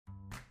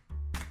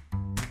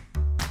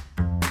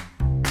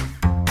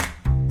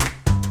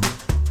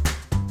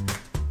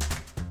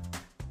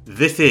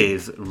This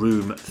is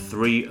Room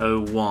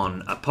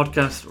 301, a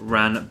podcast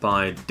ran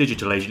by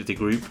digital agency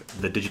group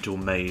The Digital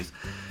Maze.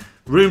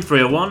 Room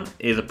 301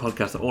 is a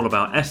podcast all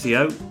about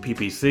SEO,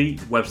 PPC,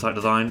 website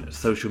design,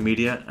 social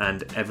media,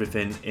 and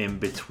everything in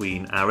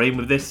between. Our aim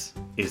with this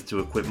is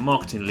to equip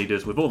marketing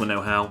leaders with all the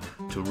know-how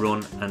to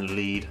run and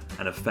lead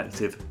an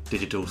effective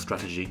digital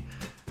strategy.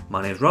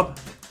 My name is Rob.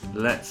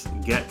 Let's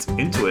get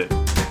into it.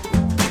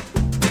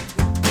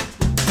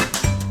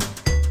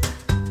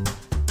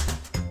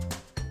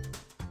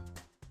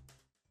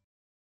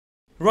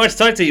 Right,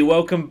 Tighty,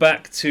 welcome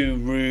back to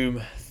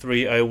Room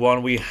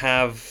 301. We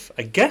have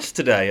a guest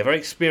today, a very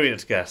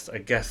experienced guest, a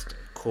guest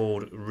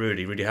called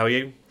Rudi. Rudi, how are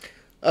you?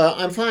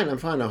 I'm fine.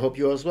 I hope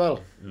you are as well.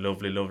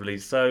 Lovely.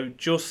 So,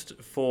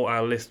 just for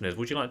our listeners,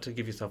 would you like to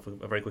give yourself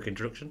a very quick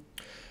introduction?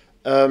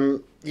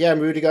 I'm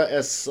Rudiger.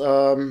 As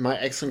my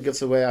accent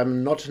gives away,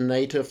 I'm not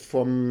native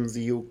from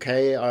the UK.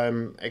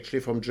 I'm actually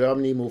from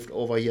Germany, moved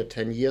over here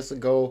 10 years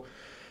ago.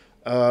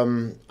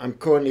 I'm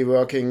currently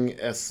working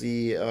as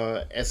the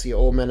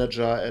SEO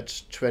Manager at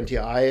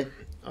 20i,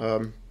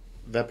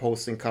 web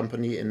hosting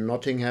company in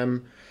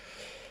Nottingham.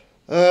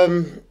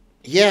 I'm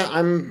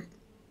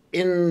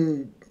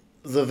in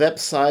the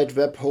website,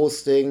 web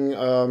hosting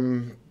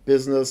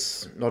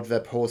business, not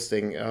web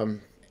hosting,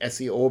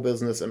 SEO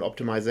business and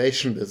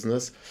optimization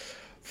business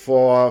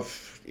for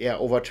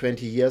over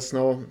 20 years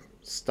now.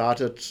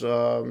 Started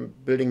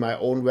building my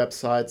own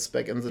websites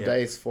back in the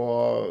days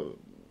for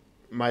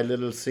my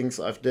little things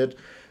I've did,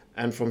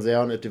 and from there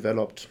on it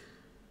developed.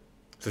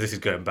 So this is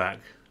going back,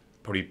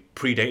 probably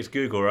predates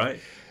Google, right?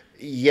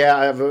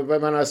 Yeah,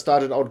 when I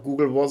started out,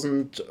 Google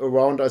wasn't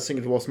around. I think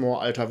it was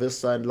more Alta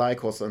Vista and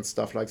Lycos and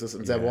stuff like this,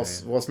 and there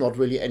was not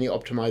really any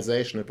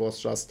optimization. It was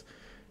just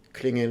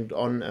clinging it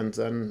on, and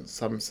then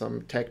some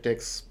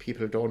tactics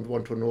people don't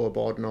want to know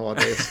about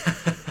nowadays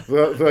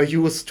were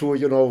used to,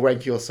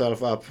 rank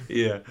yourself up.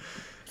 Yeah.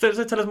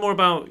 So tell us more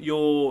about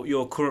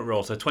your current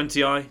role. So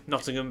 20i,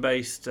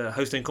 Nottingham-based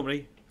hosting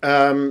company?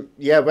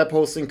 Web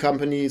hosting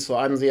company. So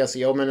I'm the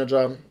SEO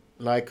manager.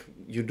 Like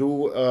you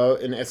do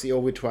in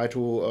SEO, we try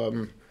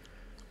to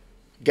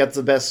get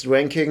the best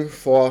ranking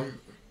for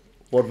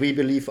what we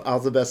believe are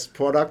the best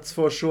products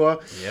for sure.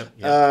 Yep.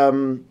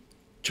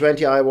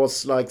 20i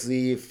was like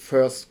the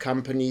first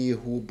company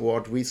who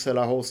brought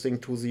reseller hosting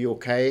to the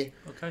UK.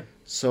 Okay.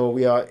 So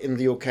we are in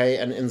the UK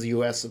and in the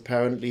US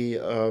recently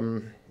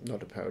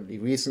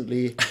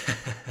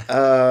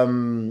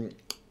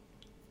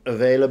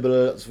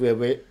available. So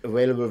we're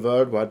available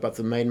worldwide, but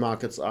the main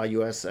markets are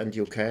US and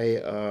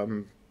UK.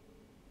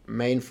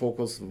 Main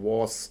focus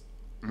was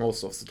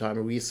most of the time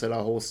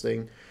reseller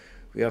hosting.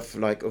 We have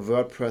like a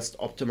WordPress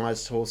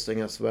optimized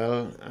hosting as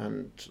well,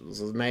 and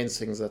the main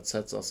thing that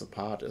sets us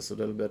apart is a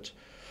little bit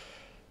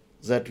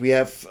that we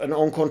have an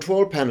own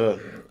control panel,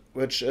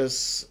 which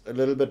is a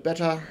little bit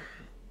better,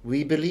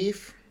 we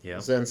believe,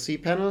 than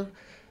cPanel,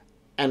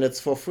 and it's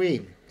for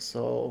free.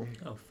 So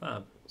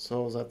fab.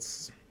 So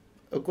that's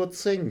a good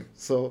thing.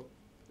 So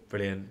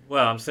brilliant.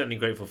 Well, I'm certainly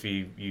grateful for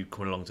you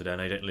coming along today. I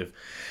know you don't live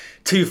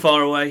too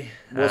far away.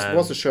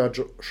 Was a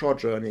short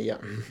journey, yeah.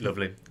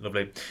 Lovely.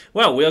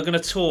 Well, we are going to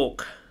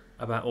talk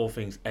about all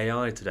things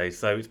AI today.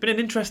 So it's been an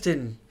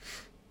interesting,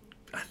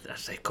 I'd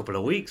say, couple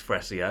of weeks for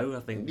SEO.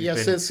 I think.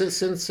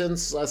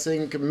 Since I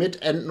think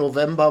mid-end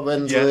November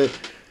when the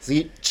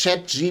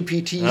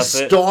ChatGPT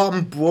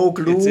storm broke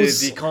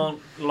loose. You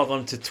can't log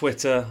on to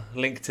Twitter,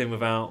 LinkedIn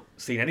without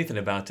seeing anything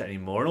about it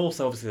anymore. And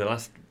also, obviously, the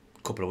last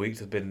couple of weeks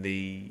have been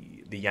the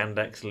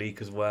Yandex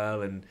leak as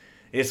well, and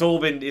it's all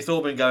been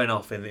going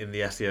off in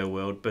the SEO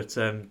world. But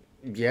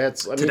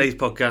today's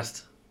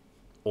podcast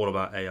all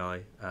about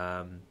AI.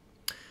 I'm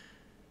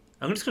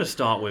just going to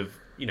start with,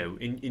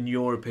 in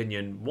your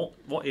opinion,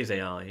 what is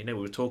AI? We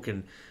were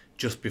talking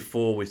just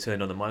before we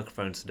turned on the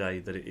microphones today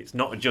that it's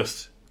not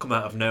just come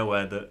out of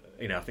nowhere. That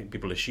I think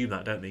people assume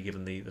that, don't they,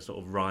 given the sort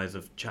of rise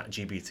of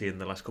ChatGPT in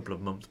the last couple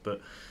of months.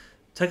 But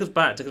take us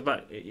back.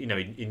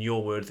 In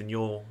your words, in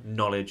your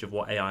knowledge of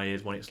what AI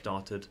is, when it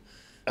started.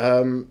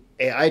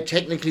 AI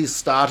technically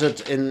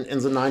started in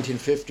the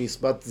 1950s,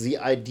 but the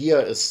idea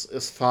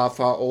is far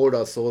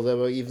older. So there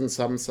were even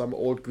some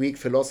old Greek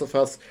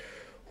philosophers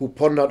who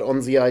pondered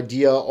on the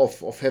idea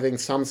of having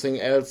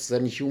something else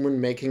than human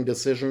making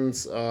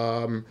decisions.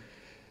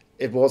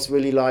 It was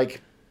really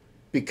like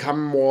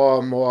become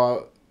more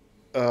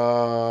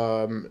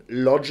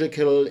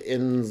logical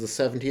in the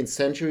 17th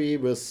century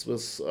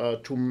with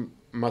two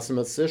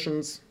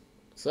mathematicians.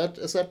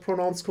 Is that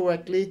pronounced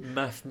correctly?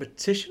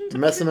 Mathematicians?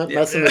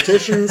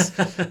 Mathematicians.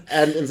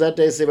 And in that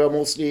days, they were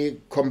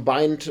mostly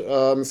combined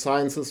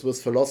sciences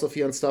with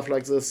philosophy and stuff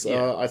like this.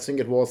 Yeah. I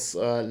think it was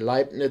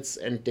Leibniz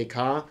and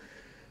Descartes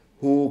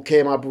who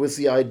came up with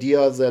the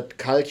idea that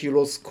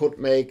calculus could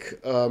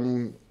make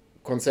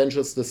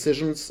conscientious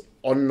decisions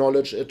on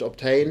knowledge it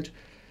obtained.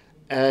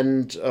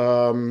 And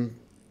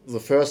the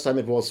first time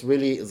it was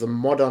really the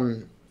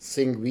modern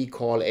thing we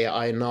call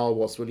AI now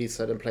was really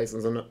set in place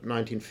in the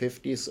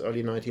 1950s,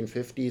 early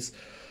 1950s.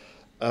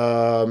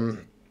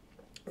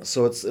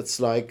 So it's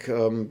like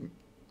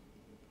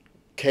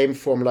came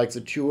from like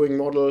the Turing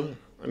model.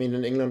 I mean,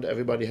 in England,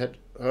 everybody had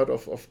heard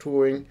of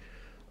Turing,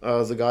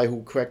 the guy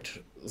who cracked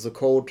the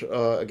code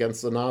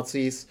against the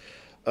Nazis.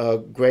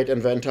 Great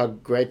inventor,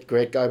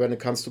 great guy when it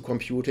comes to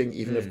computing,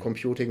 even if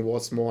computing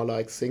was more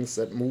like things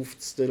that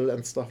moved still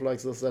and stuff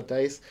like this that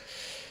days.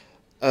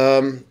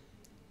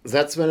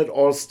 That's when it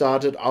all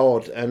started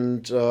out,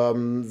 and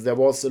there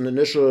was an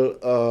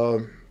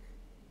initial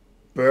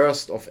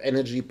burst of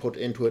energy put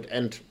into it,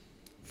 and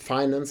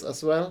finance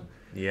as well.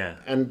 Yeah.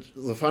 And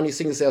the funny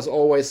thing is there's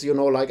always,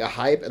 like a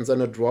hype and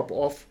then a drop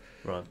off.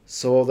 Right.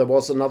 So there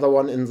was another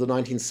one in the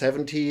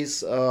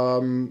 1970s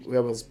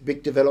where was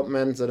big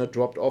development, then it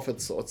dropped off.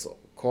 It's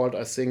called,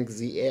 I think,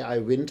 the AI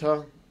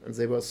Winter. And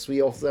there were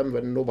 3 of them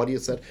when nobody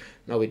said,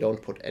 no, we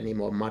don't put any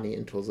more money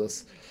into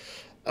this.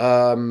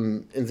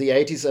 In the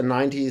 80s and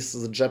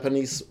 90s, the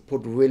Japanese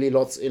put really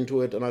lots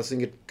into it. And I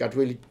think it got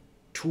really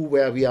to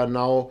where we are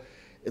now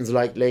in the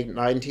late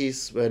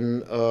 90s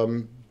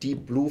when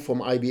Deep Blue from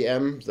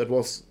IBM, that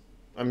was,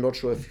 I'm not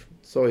sure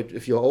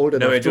if you're old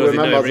enough to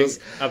remember this.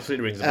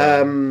 Absolutely rings a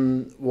bell.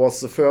 Was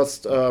the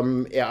first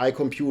AI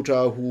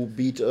computer who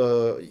beat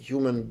a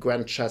human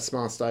grand chess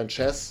master in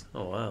chess.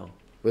 Oh, wow.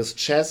 With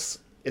chess,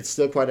 it's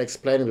still quite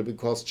explainable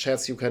because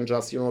chess, you can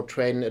just,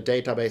 train a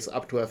database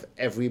up to have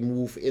every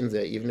move in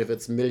there, even if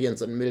it's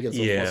millions and millions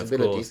of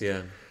possibilities.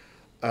 Of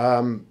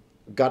course,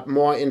 got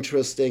more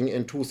interesting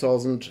in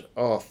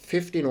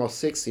 2015 or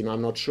 16,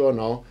 I'm not sure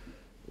now,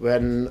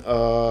 when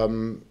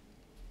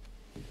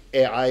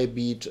AI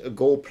beat a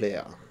Go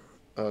player.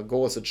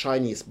 Go is a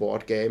Chinese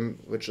board game,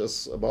 which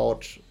is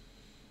about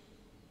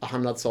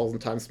 100,000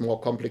 times more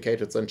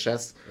complicated than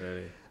chess.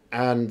 Really?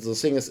 And the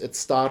thing is, it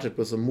started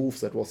with a move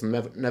that was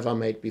never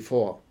made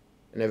before.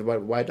 And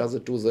everybody, why does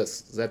it do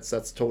this?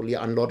 That's totally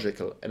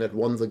unlogical. And it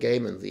won the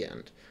game in the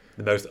end.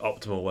 The most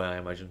optimal way, I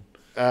imagine.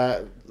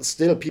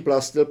 Still, people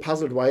are still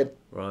puzzled why it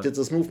did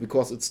this move,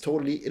 because it's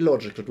totally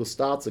illogical to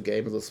start the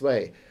game this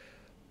way.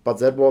 But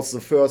that was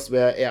the first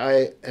where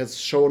AI has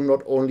shown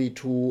not only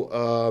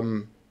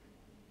to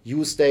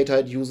use data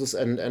it uses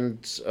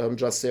and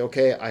just say,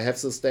 okay, I have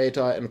this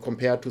data and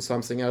compare it to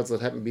something else that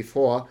happened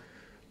before,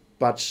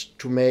 but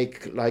to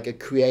make like a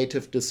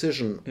creative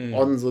decision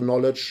on the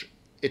knowledge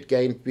it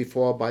gained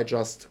before by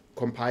just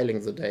compiling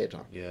the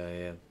data.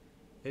 Yeah.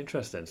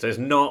 Interesting. So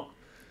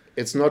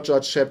it's not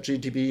just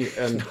ChatGPT,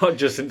 and not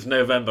just since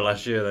November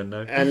last year, then,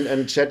 no.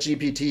 And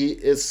ChatGPT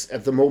is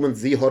at the moment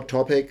the hot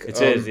topic.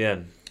 It is, yeah.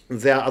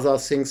 There are other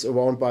things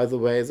around, by the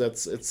way.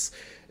 It's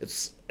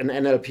an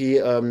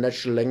NLP,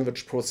 natural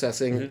language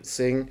processing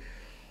thing.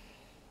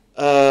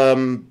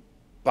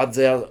 But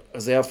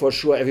there for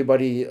sure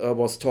everybody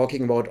was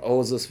talking about,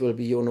 this will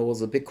be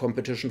the big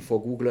competition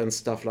for Google and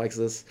stuff like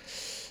this.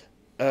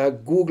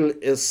 Google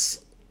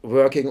is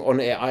working on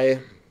AI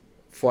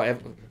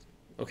forever.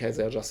 Okay,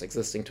 they're just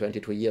existing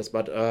 22 years,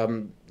 but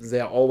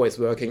they're always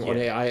working on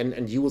AI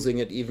and using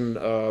it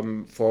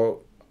even for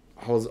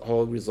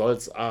how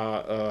results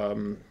are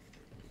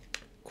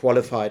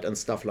qualified and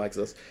stuff like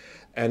this.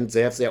 And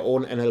they have their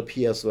own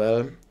NLP as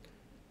well,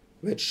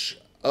 which,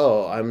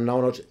 I'm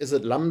now not, is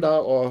it Lambda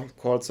or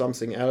called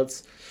something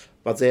else?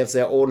 But they have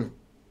their own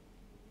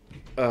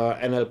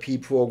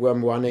NLP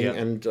program running,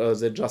 and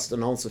they just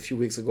announced a few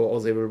weeks ago,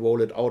 they will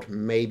roll it out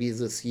maybe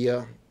this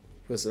year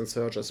within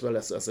search as well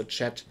as a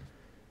chat.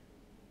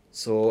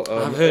 So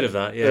I've heard of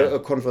that, a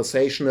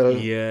conversational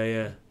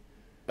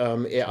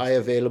AI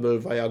available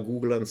via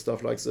Google and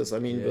stuff like this. I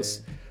mean,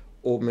 with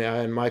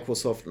OpenAI and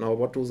Microsoft now,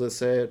 what do they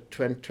say?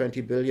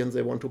 20 billion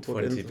they want to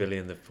put in? 20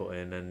 billion they've put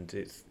in, and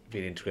it's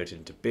been integrated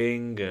into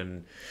Bing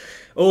and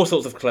all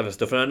sorts of clever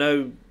stuff. And I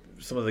know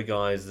some of the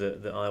guys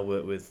that I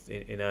work with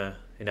in our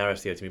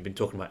SEO team have been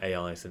talking about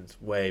AI since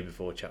way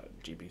before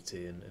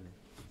ChatGPT and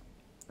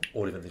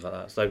all different things like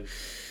that. So,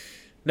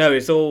 no,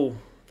 it's all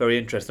very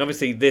interesting.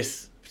 Obviously,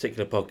 this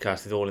particular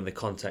podcast is all in the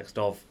context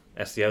of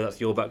SEO. That's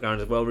your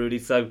background as well, Rudi.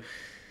 So,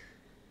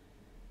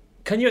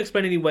 can you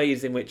explain any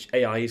ways in which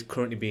AI is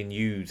currently being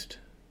used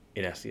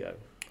in SEO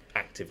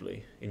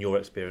actively, in your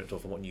experience or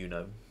from what you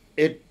know?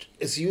 It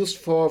is used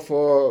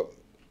for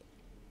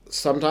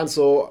sometimes.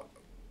 So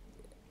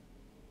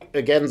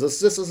again,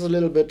 this is a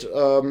little bit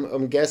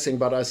I'm guessing,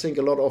 but I think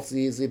a lot of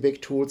the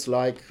big tools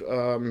like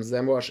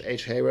SEMrush,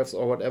 Ahrefs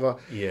or whatever,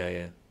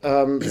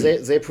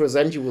 they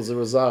present you with the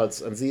results,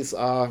 and these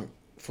are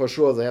for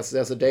sure there's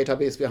a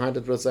database behind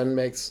it which then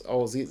makes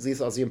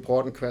these are the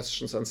important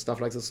questions and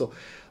stuff like this. So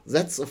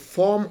that's a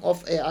form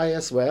of AI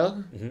as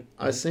well,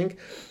 I think.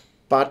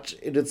 But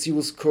it's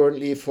used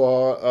currently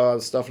for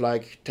stuff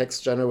like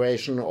text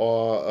generation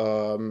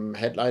or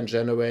headline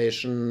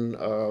generation,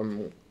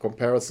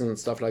 comparison and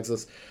stuff like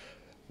this,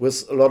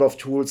 with a lot of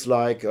tools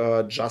like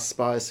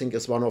Jasper, I think,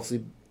 is one of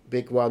the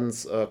big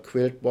ones.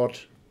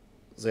 Quiltbot,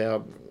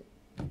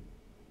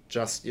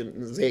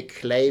 they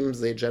claim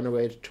they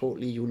generate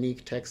totally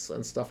unique texts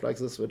and stuff like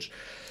this, which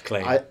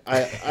I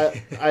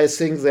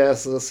think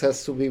this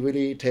has to be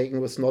really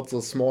taken with not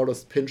the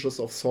smallest pinches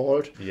of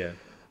salt. Yeah.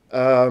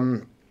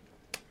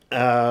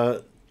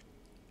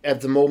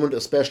 At the moment,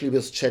 especially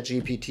with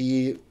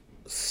ChatGPT,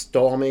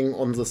 storming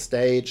on the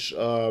stage.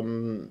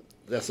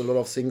 There's a lot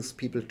of things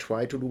people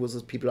try to do with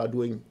it. People are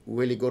doing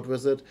really good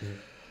with it.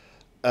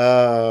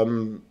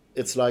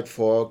 It's like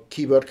for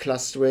keyword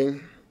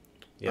clustering,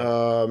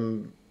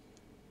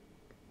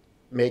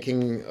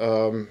 making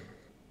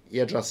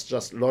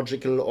just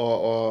logical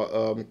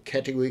or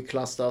category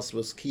clusters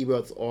with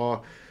keywords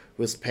or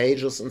with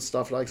pages and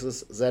stuff like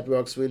this. That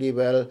works really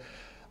well.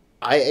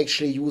 I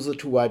actually use it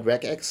to write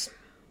regex.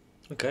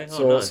 Okay.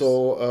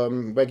 So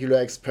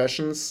regular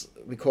expressions,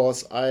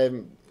 because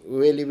I'm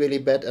really, really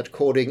bad at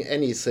coding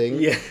anything.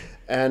 Yeah.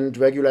 And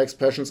regular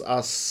expressions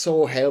are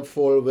so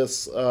helpful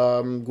with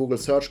Google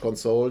Search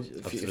Console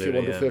if you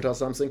want to filter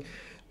something.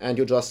 And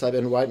you just type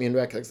in, write me in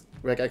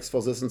regex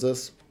for this and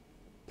this,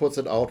 puts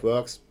it out,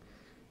 works.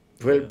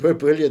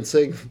 Brilliant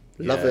thing.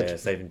 Love it. Yeah,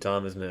 saving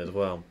time, isn't it, as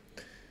well?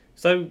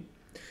 So,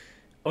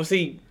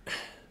 obviously,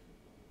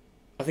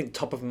 I think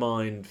top of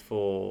mind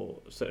for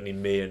certainly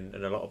me and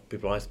a lot of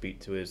people I speak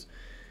to is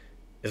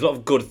there's a lot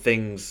of good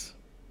things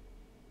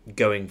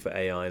going for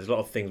AI. There's a lot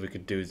of things we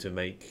could do to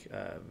make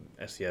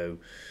SEO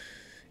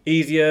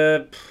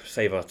easier,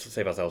 save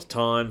ourselves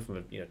time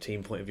from a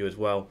team point of view as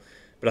well.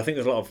 But I think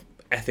there's a lot of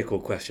ethical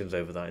questions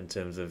over that in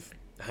terms of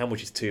how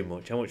much is too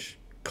much, how much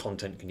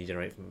content can you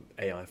generate from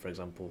AI, for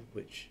example,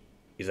 which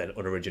is then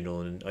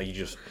unoriginal, and are you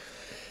just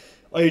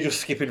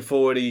skipping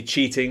forward? Are you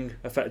cheating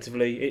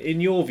effectively?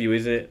 In your view,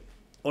 is it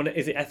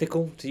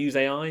ethical to use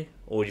AI,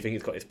 or do you think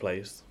it's got its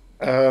place?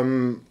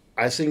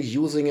 I think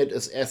using it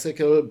is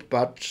ethical,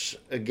 but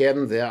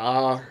again, there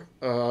are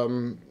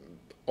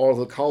all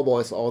the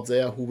cowboys out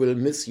there who will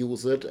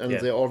misuse it, and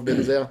they've all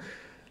been there.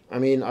 I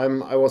mean,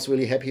 I was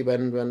really happy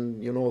when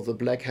the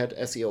black hat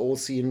SEO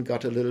scene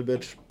got a little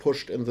bit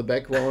pushed in the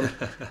background.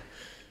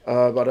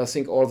 But I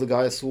think all the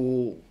guys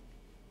who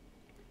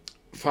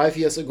 5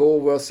 years ago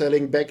were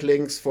selling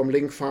backlinks from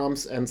link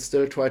farms and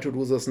still try to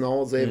do this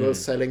now, they will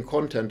selling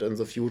content in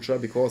the future,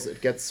 because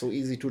it gets so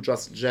easy to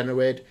just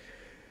generate,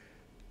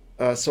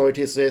 sorry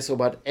to say so,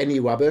 but any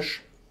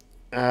rubbish.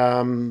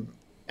 And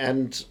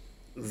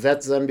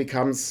that then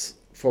becomes,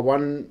 for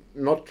one,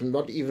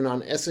 not even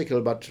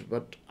unethical, but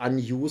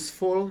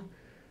unuseful,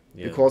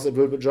 because it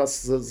will be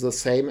just the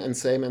same and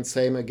same and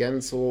same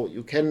again. So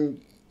you can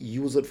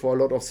use it for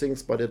a lot of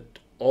things, but it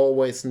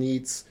always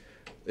needs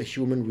a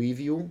human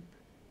review.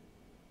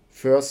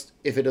 First,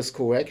 if it is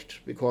correct,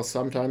 because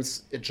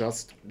sometimes it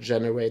just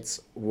generates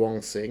wrong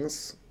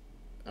things.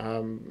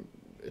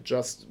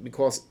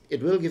 Because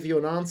it will give you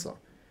an answer.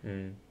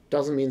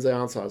 Doesn't mean the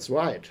answer is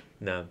right.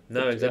 No,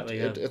 exactly.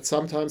 It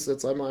sometimes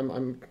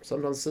I'm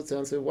sometimes sit there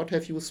and say, "What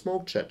have you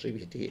smoked,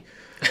 ChatGPT?"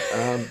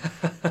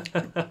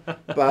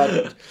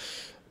 But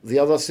the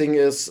other thing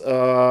is,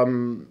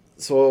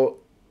 so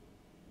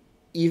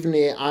even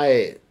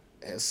AI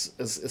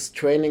is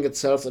training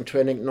itself and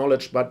training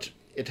knowledge, but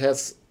it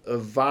has a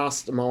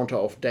vast amount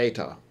of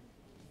data,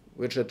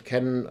 which it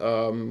can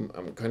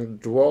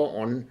draw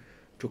on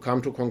to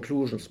come to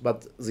conclusions.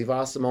 But the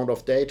vast amount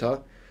of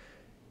data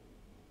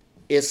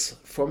is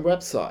from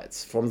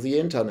websites, from the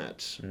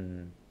internet.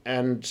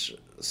 And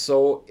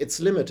so it's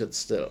limited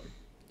still.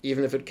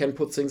 Even if it can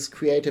put things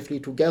creatively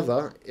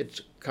together,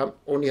 it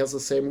only has the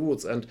same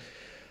roots. And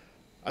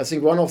I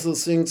think one of the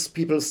things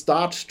people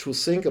start to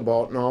think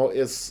about now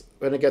is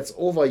when it gets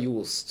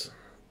overused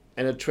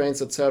and it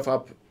trains itself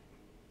up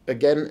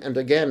again and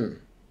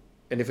again,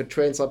 and if it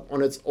trains up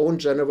on its own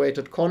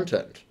generated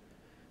content,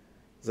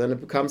 then it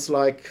becomes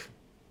like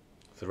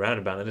it's a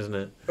roundabout, isn't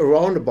it? A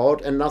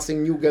roundabout, and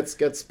nothing new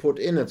gets put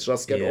in. It's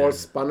just all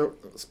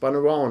spun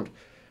around.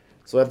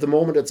 So at the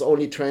moment, it's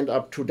only trained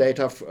up to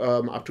data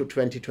up to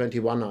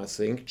 2021, I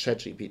think,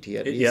 ChatGPT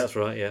at least. Yeah, that's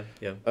right.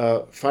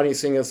 Yeah. Funny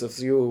thing is, if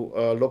you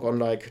look on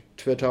like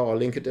Twitter or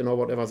LinkedIn or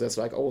whatever, there's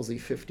like, the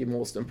 50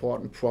 most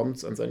important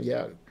prompts, and then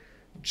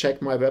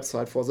check my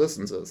website for this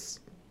and this.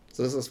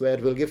 This is where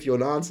it will give you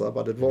an answer,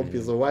 but it won't be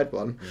the right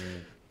one,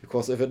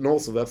 because if it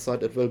knows the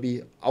website, it will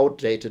be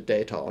outdated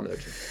data on it.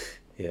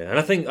 Yeah, and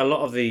I think a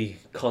lot of the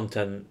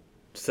content,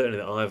 certainly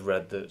that I've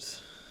read,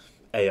 that's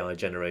AI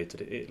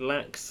generated, it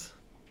lacks.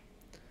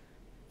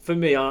 For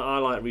me, I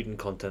like reading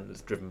content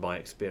that's driven by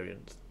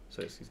experience.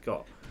 So it's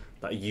got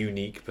that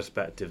unique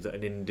perspective that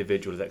an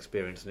individual has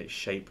experienced, and it's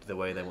shaped the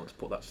way they want to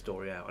put that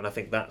story out. And I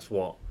think that's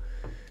what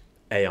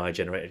AI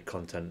generated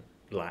content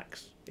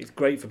lacks. It's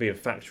great for being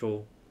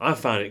factual. I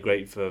found it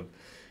great for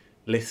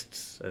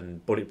lists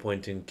and bullet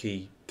pointing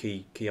key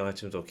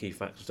items or key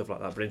facts and stuff like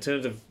that. But in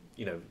terms of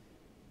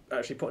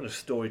actually putting a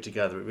story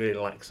together, it really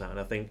lacks that. And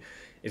I think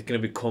it's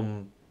going to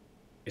become.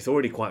 It's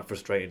already quite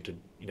frustrating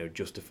to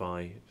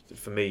justify,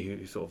 for me,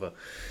 who's sort of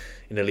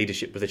in a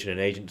leadership position in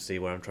an agency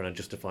where I'm trying to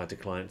justify to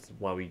clients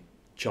why we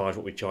charge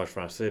what we charge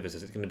for our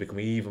services. It's going to become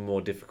even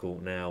more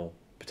difficult now.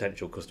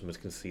 Potential customers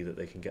can see that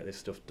they can get this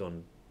stuff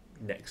done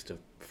next to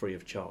free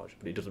of charge,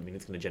 but it doesn't mean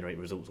it's going to generate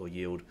results or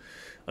yield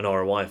an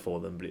ROI for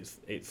them. But it's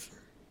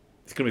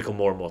going to become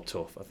more and more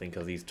tough, I think,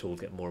 as these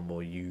tools get more and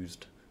more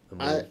used.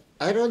 I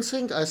don't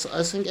think. I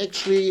think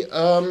actually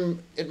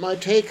it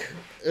might take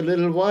a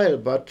little while,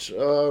 but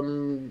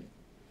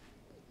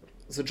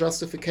the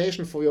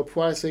justification for your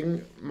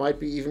pricing might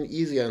be even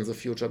easier in the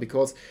future,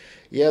 because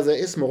there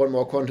is more and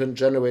more content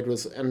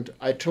generators, and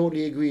I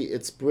totally agree,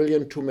 it's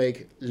brilliant to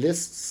make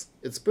lists.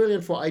 It's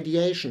brilliant for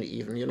ideation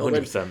even,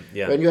 100%,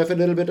 yeah. When you have a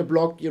little bit of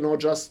blog,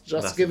 just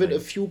give it Massively. a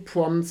few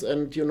prompts,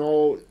 and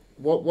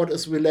what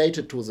is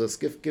related to this.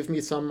 Give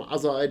me some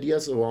other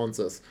ideas around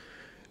this.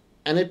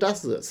 And it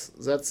does this.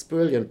 That's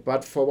brilliant.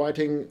 But for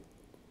writing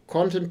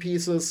content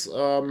pieces,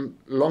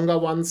 longer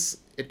ones,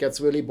 it gets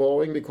really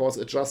boring because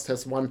it just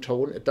has one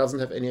tone. It doesn't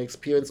have any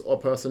experience or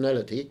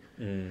personality.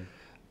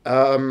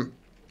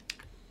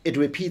 It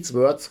repeats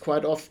words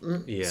quite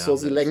often. Yeah, so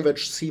the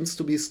language seems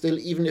to be still,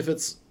 even if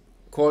it's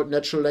called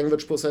natural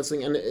language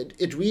processing, and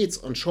it reads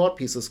on short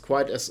pieces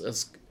quite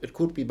as it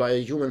could be by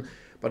a human.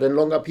 But in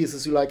longer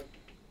pieces, you like,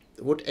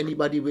 would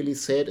anybody really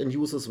say it and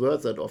uses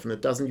words that often?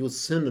 It doesn't use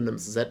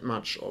synonyms that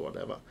much or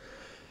whatever.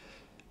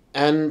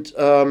 And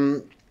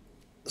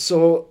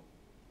so,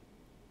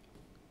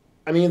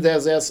 I mean,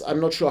 there's I'm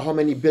not sure how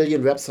many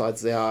billion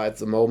websites there are at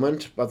the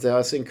moment, but there are,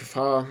 I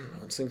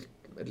think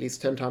at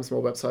least 10 times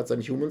more websites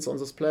than humans on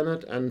this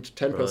planet, and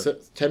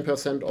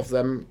 10% of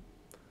them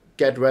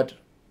get read.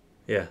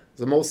 Yeah.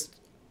 The most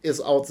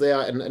is out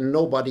there, and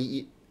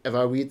nobody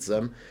ever reads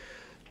them.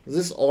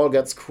 This all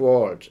gets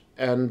crawled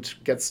and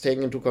gets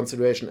taken into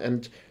consideration,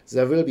 and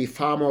there will be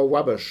far more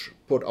rubbish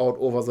put out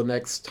over the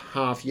next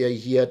half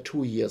year,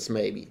 2 years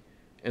maybe.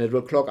 And it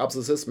will clog up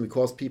the system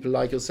because people,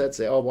 like you said,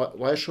 say, oh,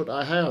 why should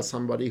I hire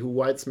somebody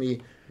who writes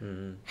me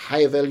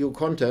high-value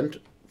content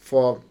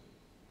for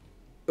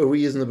a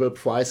reasonable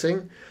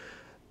pricing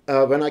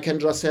when I can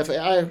just have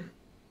AI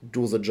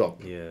do the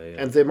job? Yeah.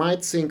 And they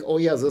might think, oh,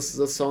 yeah,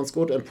 this sounds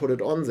good, and put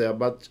it on there.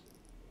 But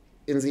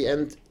in the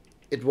end,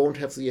 it won't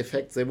have the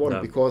effect they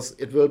want, because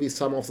it will be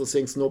some of the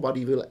things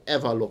nobody will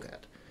ever look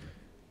at.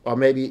 Or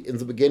maybe in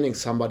the beginning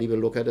somebody will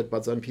look at it,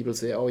 but then people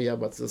say, oh yeah,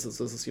 but this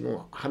is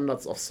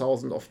hundreds of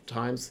thousands of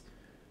times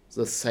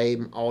the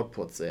same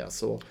output there.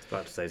 So I was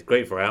about to say, it's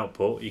great for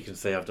output. You can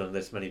say I've done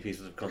this many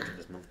pieces of content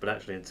this month, but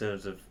actually in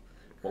terms of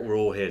what we're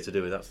all here to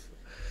do, that's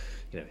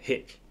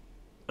hit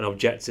an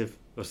objective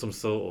of some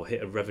sort, or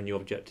hit a revenue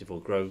objective,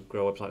 or grow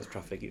websites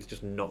traffic. It's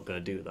just not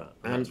going to do that.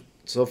 And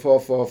so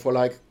for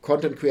like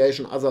content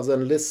creation other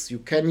than lists, you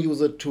can use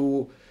it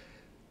to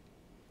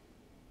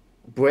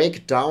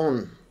break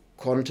down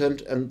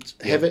content and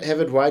have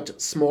it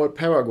write small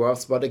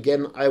paragraphs. But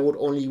again, I would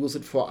only use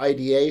it for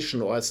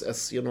ideation, or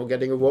as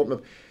getting a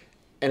roadmap,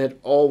 and it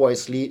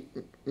always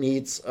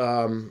needs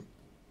a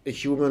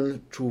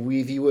human to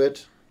review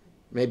it,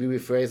 maybe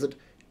rephrase it,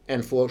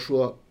 and for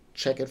sure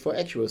check it for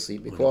accuracy,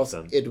 because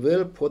 100%. It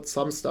will put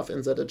some stuff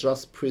in that it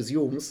just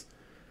presumes,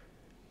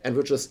 and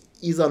which is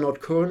either not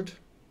current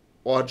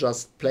or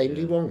just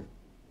plainly wrong.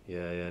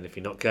 Yeah, and if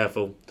you're not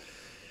careful,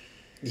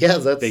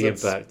 that's big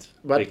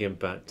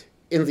impact.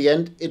 In the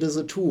end, it is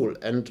a tool,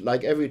 and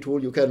like every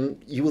tool, you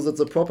can use it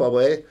the proper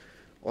way,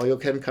 or you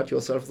can cut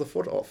yourself the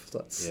foot off.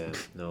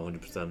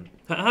 100%.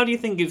 How do you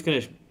think it's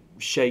going to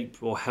shape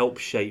or help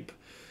shape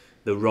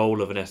the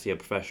role of an SEO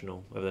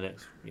professional over the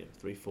next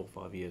 3, 4,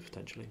 5 years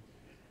potentially?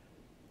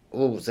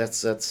 Oh,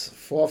 that's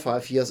 4 or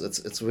 5 years.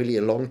 It's really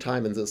a long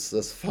time in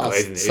this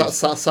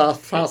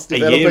fast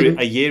developing.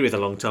 A year is a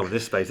long time in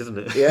this space, isn't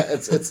it? Yeah,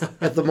 it's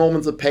at the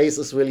moment the pace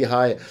is really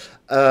high.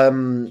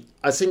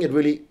 I think it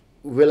really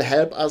will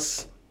help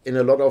us in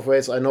a lot of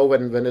ways. I know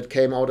when it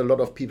came out, a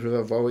lot of people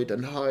were worried,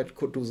 and it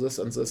could do this,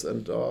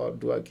 and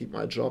do I keep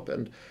my job,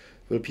 and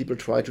will people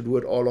try to do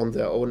it all on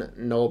their own?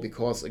 No,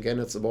 because again,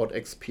 it's about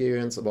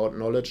experience, about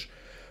knowledge,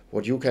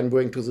 what you can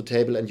bring to the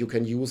table, and you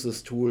can use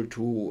this tool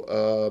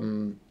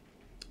to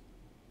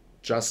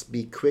just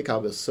be quicker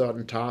with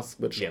certain tasks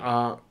which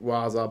are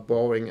rather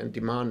boring and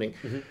demanding.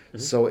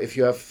 So if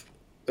you have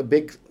a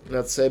big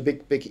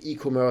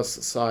e-commerce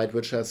site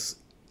which has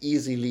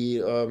easily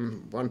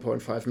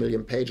 1.5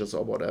 million pages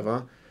or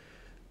whatever,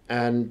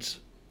 and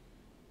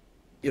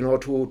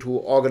to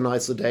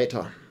organize the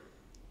data,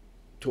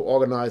 to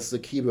organize the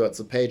keywords,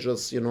 the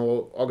pages,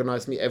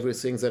 organize me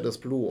everything that is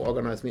blue,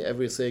 organize me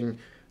everything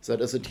that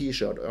is a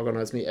t-shirt,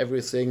 organize me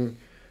everything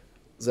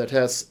that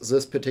has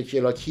this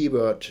particular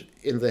keyword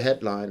in the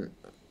headline,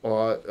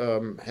 or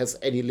has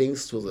any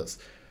links to this.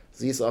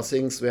 These are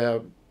things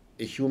where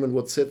a human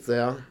would sit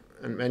there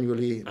and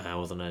manually,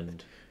 hours on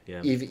end.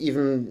 Yeah.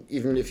 Even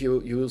if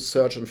you use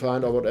search and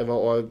find or whatever,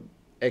 or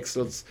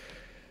Excels,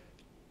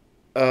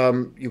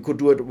 you could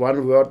do it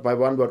one word by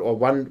one word, or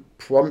one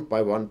prompt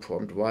by one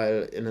prompt,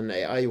 while in an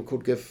AI you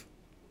could give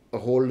a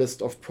whole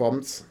list of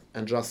prompts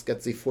and just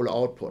get the full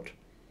output.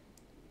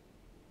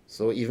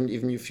 So even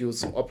if you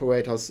use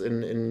operators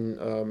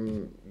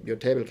in your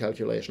table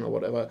calculation or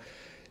whatever,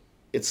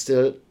 it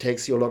still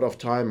takes you a lot of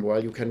time,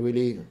 while you can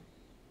really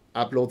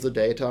upload the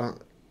data,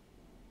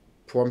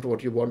 prompt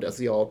what you want as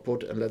the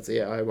output, and let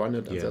the AI run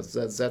it. And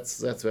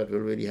that's where it will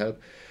really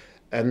help.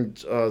 And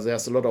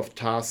there's a lot of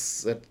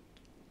tasks that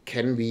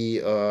can be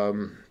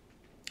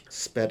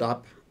sped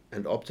up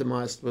and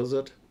optimized with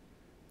it.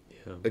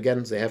 Yeah.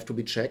 Again, they have to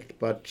be checked,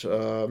 but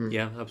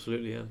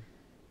absolutely.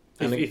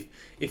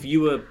 If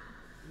you were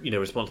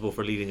responsible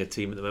for leading a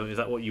team at the moment. Is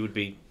that what you would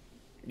be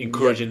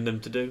encouraging them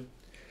to do?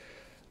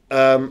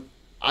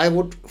 I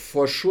would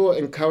for sure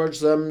encourage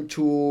them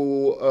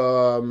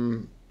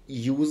to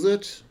use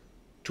it,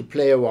 to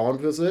play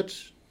around with it,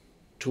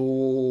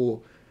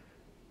 to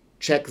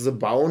check the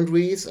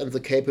boundaries and the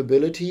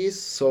capabilities.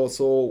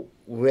 So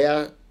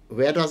where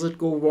does it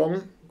go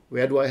wrong?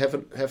 Where do I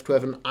have to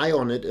have an eye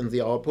on it in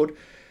the output,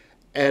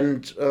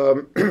 and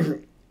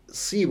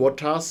see what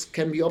tasks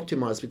can be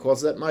optimized,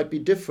 because that might be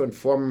different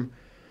from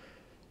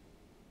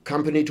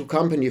company to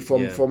company,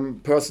 from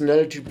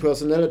personality to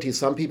personality.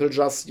 Some people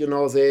just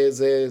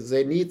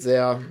they need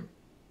their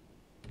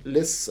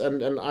lists,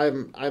 and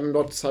I'm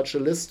not such a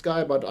list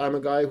guy, but I'm a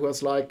guy who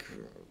has like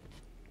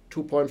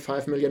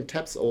 2.5 million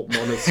tabs open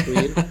on his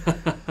screen.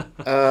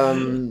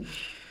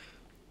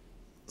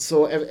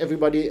 So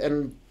everybody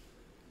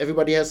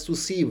has to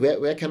see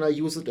where can I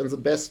use it in the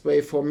best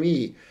way for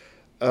me.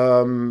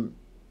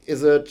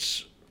 Is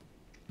it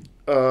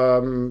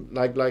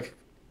like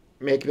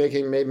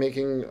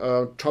making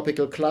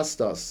topical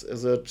clusters?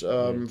 Is it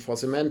for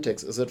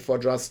semantics? Is it for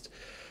just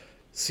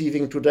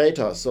sieving to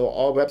data? So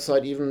our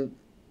website, even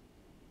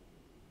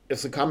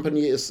if the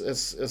company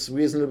is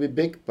reasonably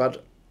big,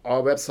 but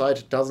our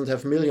website doesn't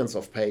have millions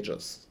of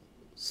pages.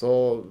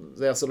 So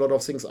there's a lot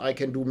of things I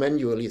can do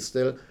manually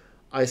still.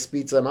 I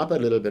speed them up a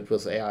little bit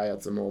with AI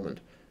at the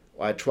moment.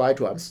 I try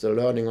to. I'm still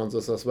learning on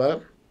this as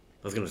well.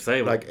 I was going to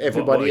say, like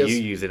everybody what are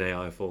you using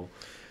AI for?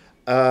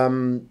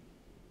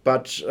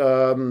 But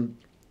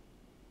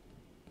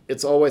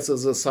it's always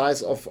the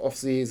size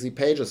of the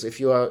pages. If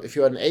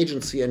you're an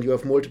agency and you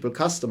have multiple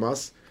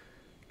customers,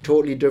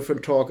 totally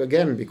different talk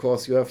again,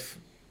 because you have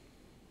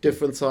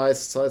different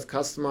size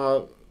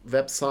customer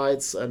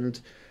websites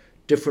and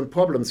different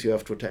problems you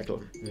have to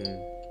tackle.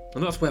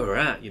 And that's where we're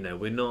at.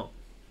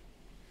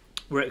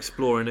 We're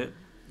exploring it.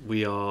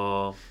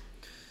 We're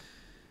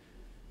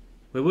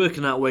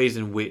working out ways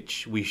in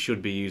which we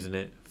should be using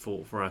it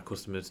for our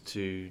customers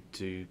to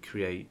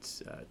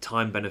create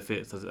time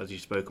benefits, as you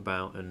spoke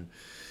about, and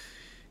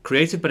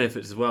creative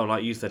benefits as well.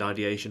 Like you said,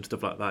 ideation,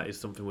 stuff like that is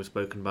something we've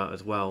spoken about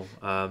as well.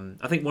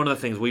 I think one of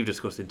the things we've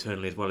discussed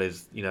internally as well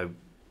is,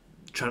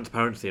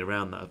 transparency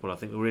around that as well. I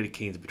think we're really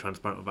keen to be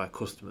transparent with our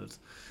customers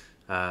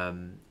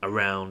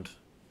around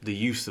the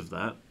use of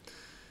that.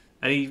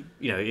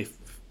 If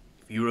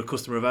you were a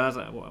customer of ours,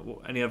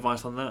 any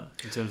advice on that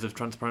in terms of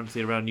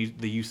transparency around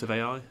the use of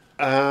AI?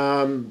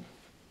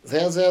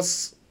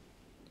 There's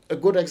a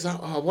good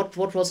example. What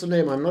was the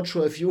name? I'm not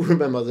sure if you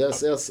remember.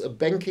 There's a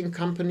banking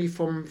company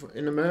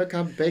in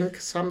America, Bank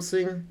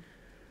something.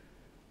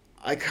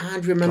 I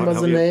can't remember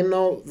the name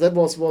now. That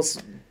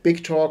was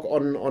big talk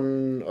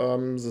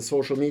on the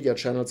social media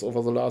channels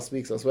over the last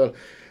weeks as well.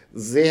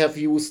 They have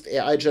used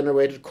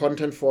AI-generated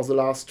content for the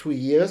last 2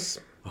 years.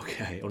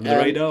 Okay, on the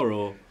radar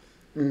or?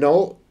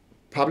 No,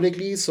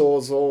 publicly. So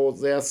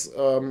there's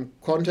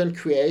content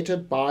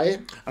created by.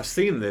 I've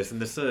seen this in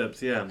the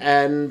SERPs, yeah.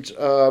 And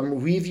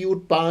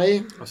reviewed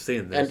by. I've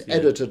seen this. And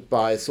edited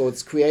by. So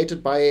it's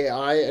created by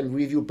AI and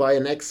reviewed by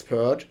an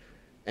expert.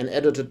 And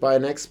edited by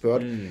an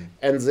expert,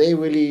 and they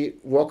really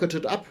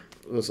rocketed up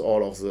with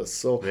all of this.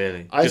 So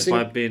really, just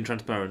by being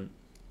transparent.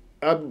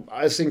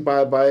 I think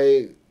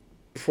by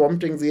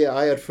prompting the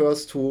AI at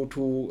first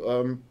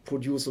to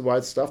produce the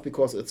right stuff,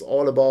 because it's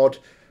all about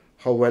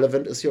how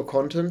relevant is your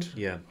content,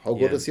 how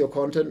good is your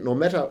content, no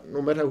matter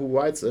who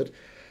writes it,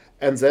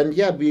 and then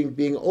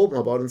being open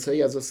about it and say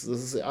this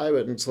is AI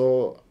written.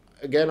 So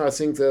again, I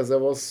think there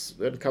was,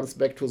 when it comes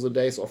back to the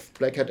days of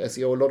black hat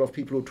SEO, a lot of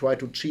people who try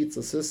to cheat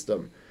the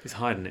system. It's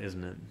hiding it,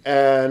 isn't it?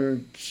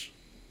 And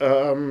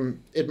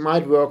it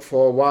might work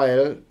for a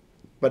while,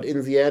 but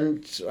in the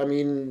end, I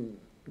mean,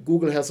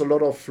 Google has a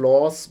lot of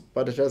flaws,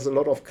 but it has a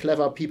lot of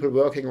clever people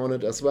working on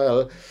it as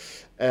well.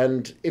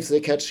 And if they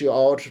catch you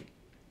out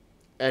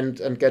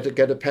and get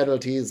a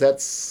penalty,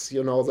 that's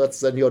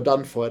then you're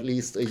done for at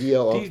least a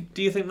year.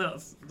 Do you think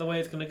that's the way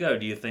it's going to go?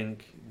 Do you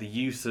think the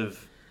use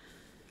of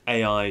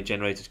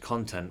AI-generated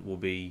content will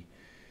be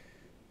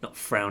not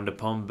frowned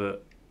upon,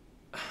 but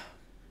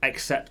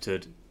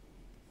accepted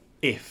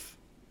if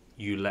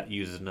you let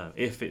users know?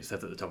 If it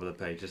says at the top of the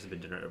page, this has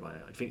been generated by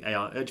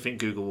AI. Do you think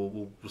Google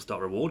will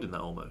start rewarding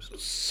that almost?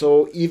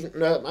 So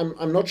even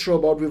I'm not sure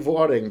about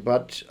rewarding,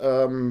 but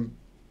the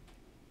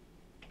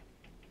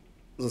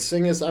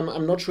thing is,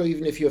 I'm not sure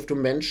even if you have to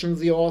mention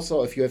the author,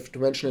 or if you have to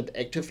mention it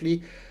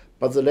actively.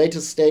 But the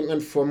latest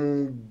statement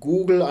from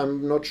Google,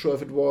 I'm not sure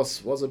if it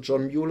was it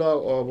John Mueller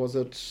or was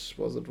it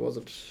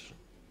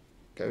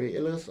Gary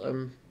Illis?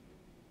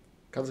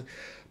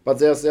 But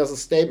there's a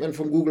statement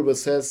from Google which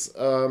says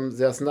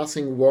there's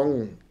nothing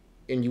wrong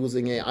in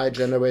using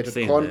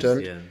AI-generated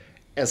content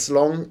as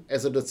long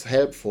as it is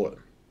helpful.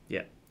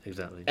 Yeah,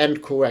 exactly.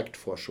 And correct,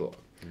 for sure.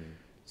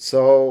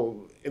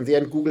 So in the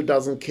end, Google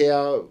doesn't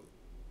care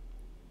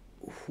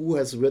who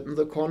has written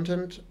the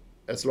content,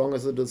 as long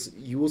as it is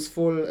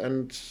useful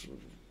and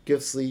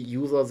gives the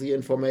user the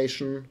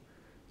information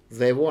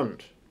they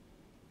want.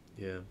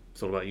 Yeah,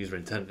 it's all about user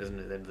intent, isn't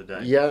it, at the end of the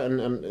day? Yeah,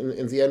 and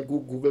in the end,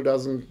 Google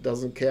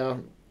doesn't care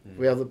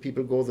where the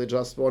people go. They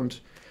just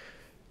want,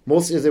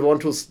 mostly they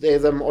want to stay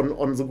them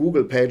on the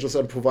Google pages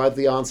and provide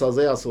the answer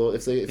there. So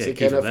if they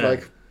can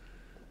have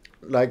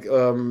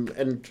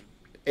and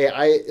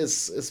AI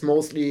is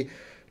mostly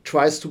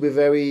tries to be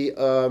very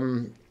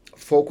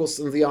focused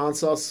in the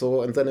answers.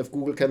 So, and then if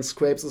Google can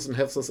scrape this and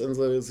have this in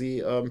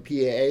the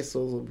PAA,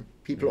 so the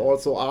people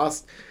also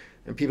ask,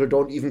 and people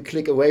don't even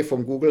click away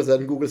from Google,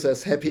 then Google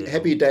says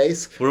happy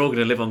days. We're all going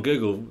to live on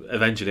Google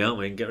eventually, aren't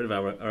we? And get rid of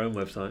our own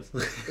websites.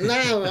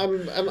 No,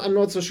 I'm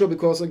not so sure,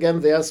 because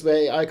again, there's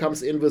where AI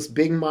comes in with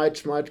Bing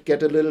might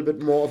get a little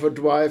bit more of a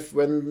drive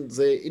when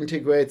they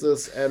integrate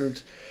this.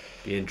 And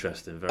be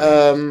interesting. Very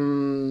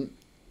interesting.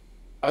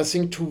 I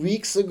think 2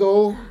 weeks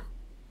ago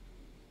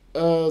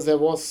there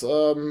was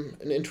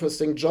an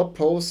interesting job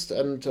post,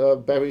 and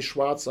Barry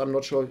Schwartz, I'm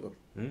not sure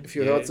if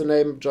you heard the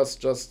name,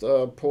 just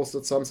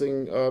posted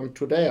something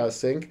today, I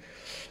think.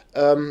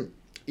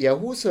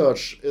 Yahoo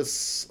Search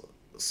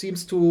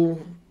seems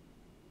to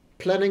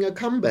planning a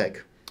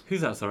comeback.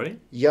 Who's that, sorry?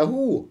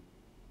 Yahoo.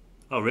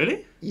 Oh,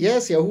 really?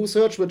 Yes, Yahoo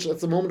Search, which at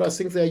the moment I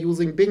think they're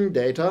using Bing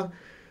data.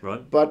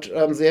 Right. But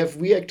they have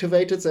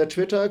reactivated their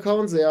Twitter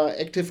account. They are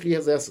actively,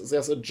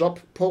 there's a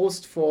job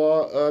post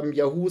for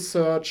Yahoo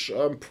Search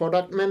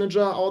product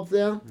manager out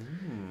there.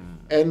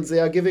 And they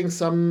are giving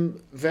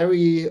some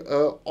very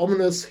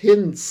ominous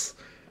hints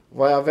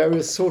via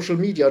various social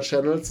media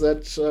channels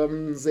that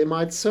they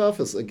might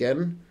surface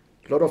again.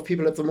 A lot of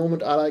people at the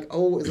moment are like,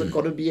 oh, is it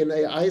going to be an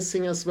AI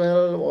thing as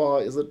well?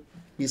 Or is it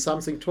be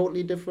something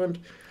totally different?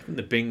 I think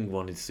the Bing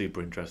one is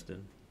super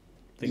interesting.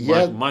 I think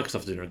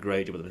Microsoft's doing a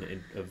great job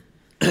of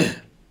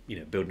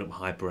building up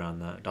hype around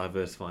that,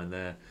 diversifying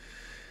their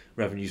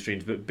revenue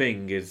streams. But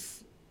Bing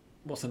is,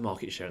 what's the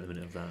market share at the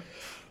minute of that?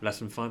 Less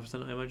than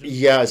 5%, I imagine?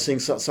 Yeah, I think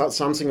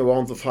something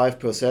around the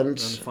 5%. Around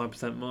the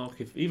 5% mark.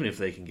 Even if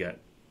they can get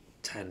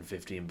 10,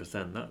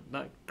 15%,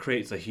 that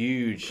creates a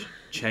huge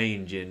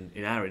change in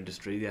our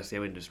industry, the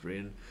SEO industry.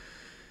 And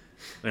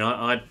I mean,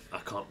 I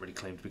can't really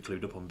claim to be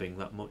clued up on Bing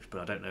that much, but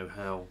I don't know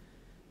how.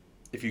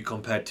 If you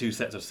compare two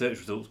sets of search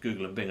results,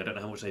 Google and Bing, I don't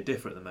know how much they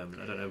differ at the moment.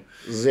 I don't know.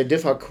 They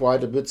differ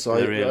quite a bit. So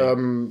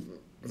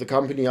the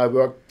company I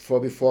worked for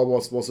before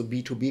was a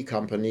B2B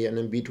company, and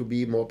in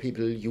B2B more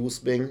people use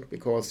Bing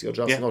because you're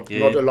just not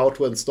allowed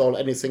to install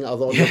anything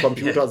other on your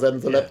computer than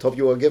the laptop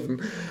you were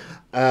given.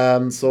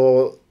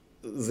 So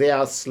they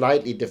are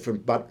slightly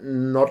different, but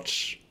not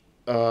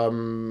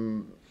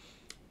in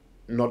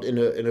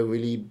a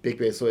really big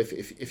way. So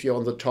if you're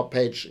on the top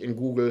page in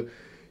Google,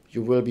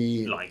 you will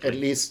be at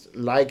least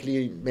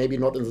likely, maybe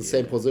not in the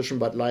same position,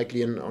 but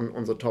likely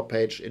on the top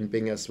page in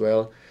Bing as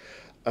well.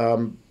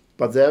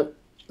 But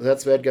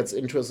that's where it gets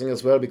interesting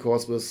as well,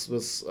 because with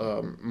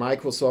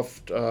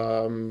Microsoft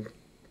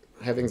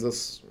having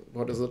this,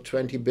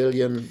 20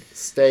 billion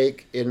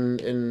stake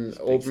in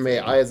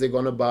OpenAI they're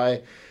going to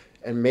buy,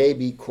 and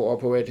maybe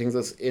cooperating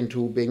this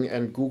into Bing,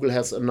 and Google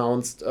has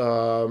announced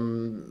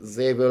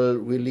they will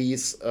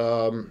release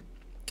a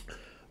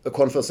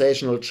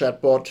conversational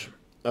chatbot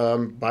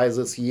by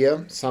this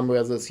year,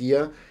 somewhere this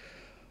year.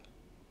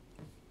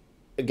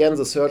 Again,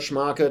 the search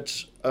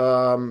market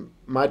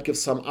might give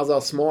some other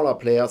smaller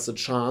players a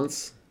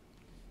chance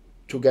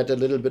to get a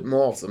little bit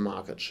more of the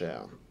market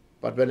share.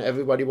 But when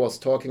everybody was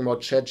talking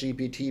about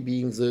ChatGPT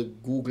being the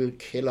Google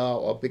killer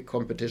or big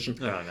competition,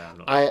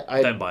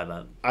 I don't buy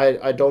that.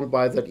 I don't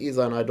buy that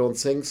either, and I don't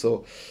think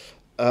so.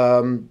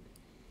 And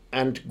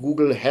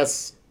Google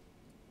has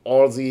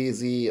all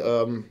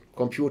the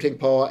computing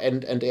power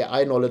and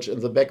AI knowledge in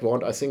the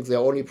background. I think their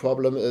only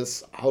problem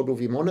is, how do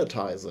we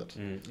monetize it?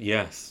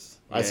 Yes.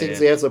 I think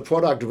there's a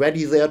product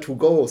ready there to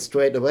go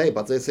straight away,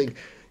 but they think,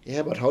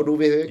 but how do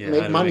we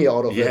make money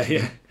out of it?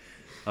 Yeah.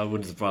 I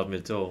wouldn't surprise me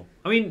at all.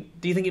 I mean,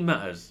 do you think it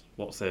matters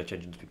what search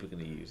engines people are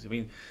going to use? I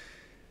mean,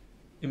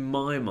 in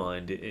my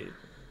mind,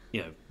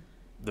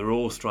 they're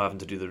all striving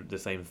to do the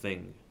same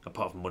thing,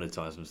 apart from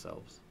monetize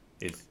themselves,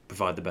 is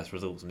provide the best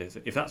results. And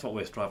if that's what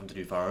we're striving to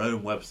do for our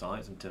own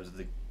websites in terms of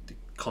the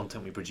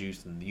content we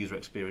produce and the user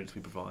experience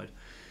we provide,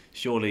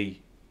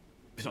 surely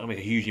it's not going to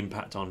make a huge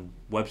impact on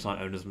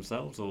website owners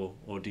themselves, or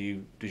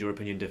does your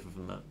opinion differ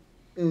from that?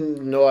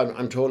 No,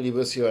 I'm totally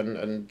with you,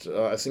 and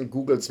I think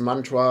Google's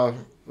mantra,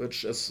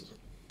 which is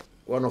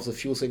one of the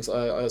few things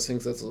I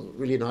think that's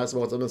really nice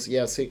about them, is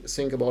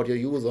think about your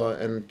user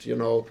and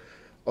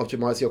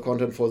optimize your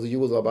content for the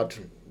user. But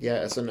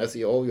as an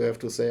SEO, you have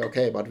to say,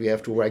 okay, but we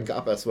have to rank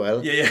up as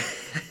well.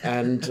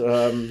 And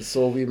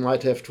so we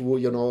might have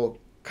to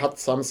cut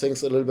some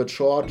things a little bit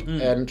short,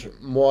 and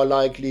more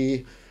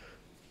likely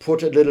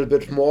put a little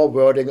bit more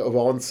wording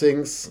around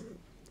things,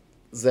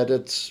 that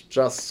it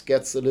just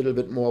gets a little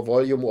bit more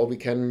volume, or we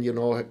can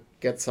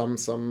get some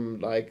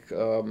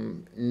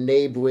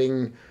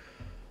neighboring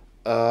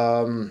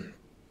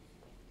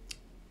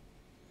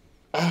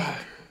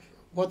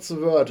what's the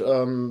word,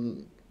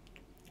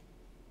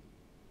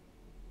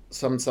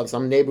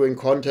 some neighboring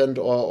content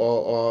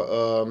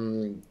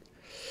or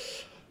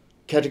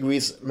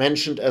categories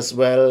mentioned as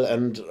well,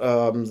 and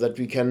that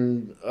we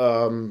can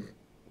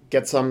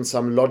get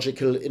some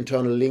logical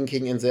internal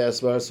linking in there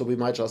as well. So we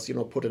might just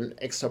put an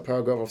extra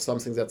paragraph of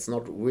something that's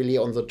not really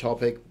on the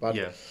topic, but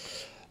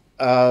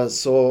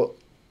so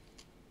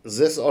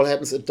this all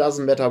happens. It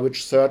doesn't matter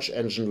which search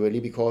engine really,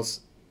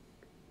 because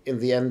in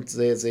the end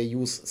they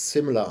use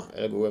similar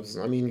algorithms.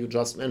 I mean, you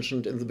just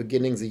mentioned in the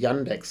beginning the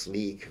Yandex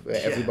leak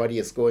where everybody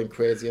is going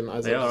crazy, and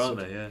I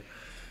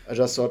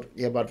just thought,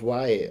 but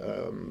why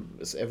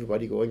is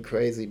everybody going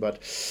crazy?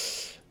 But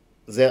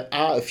there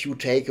are a few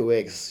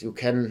takeaways you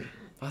can.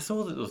 I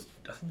saw that there was,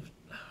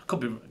 could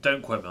be,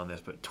 don't quote me on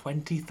this, but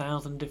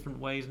 20,000 different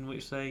ways in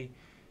which they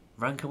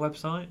rank a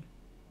website.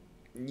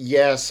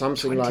 Yeah,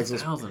 something like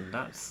this. 20,000.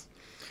 That's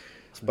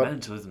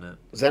mental, isn't it?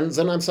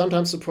 Then I'm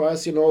sometimes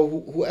surprised,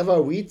 whoever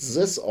reads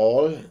this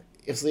all,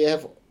 if they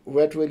have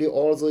read really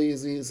all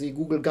the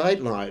Google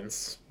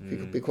guidelines,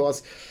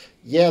 because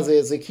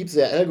they keep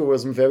their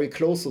algorithm very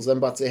close to them,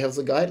 but they have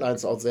the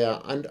guidelines out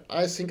there, and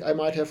I think I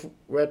might have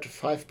read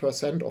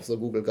 5% of the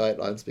Google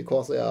guidelines,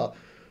 because there are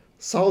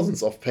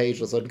thousands of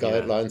pages and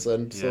guidelines,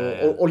 and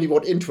only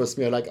what interests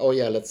me are like,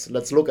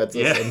 let's look at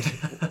this and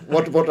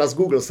what does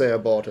Google say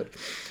about it.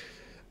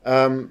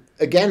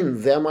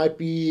 Again, there might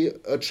be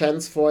a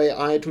chance for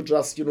AI to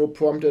just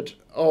prompt it,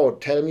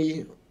 tell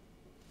me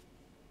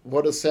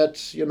what is said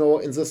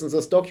in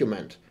this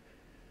document.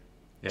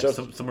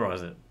 Just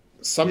summarize it.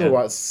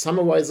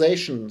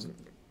 Summarization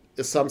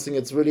is something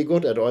it's really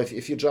good at. Or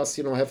if you just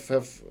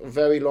have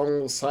very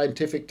long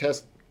scientific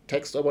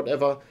text or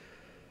whatever,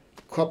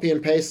 copy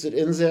and paste it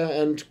in there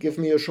and give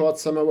me a short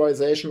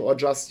summarization, or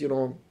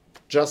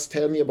just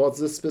tell me about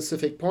this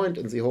specific point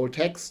in the whole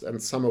text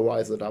and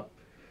summarize it up.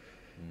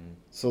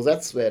 So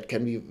that's where it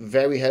can be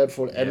very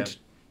helpful and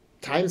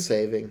time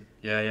saving.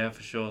 Yeah,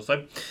 for sure.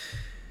 So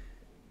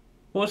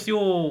what's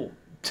your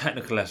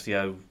technical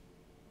SEO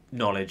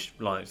knowledge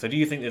like? So do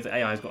you think that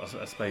AI's got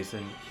a space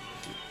in?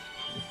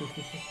 There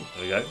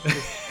we go.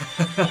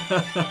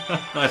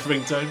 Nice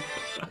ringtone.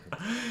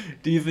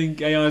 Do you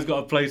think AI's got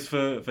a place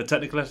for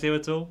technical SEO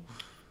at all?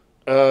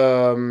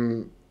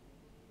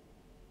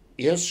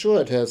 Yes,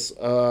 sure it has.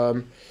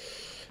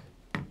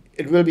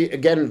 It will be,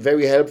 again,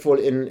 very helpful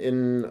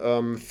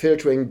in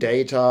filtering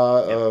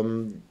data.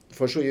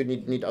 For sure you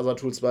need other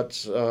tools,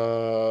 but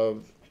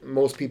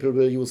most people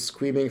will use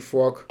Screaming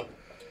Frog.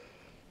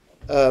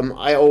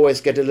 I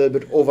always get a little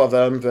bit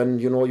overwhelmed when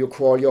you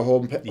crawl your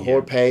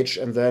whole page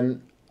and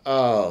then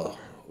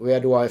where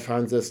do I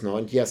find this now?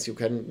 And yes, you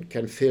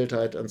can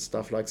filter it and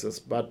stuff like this,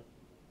 but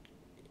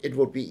it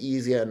would be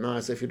easier and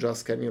nice if you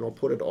just can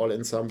put it all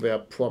in somewhere,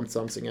 prompt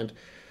something and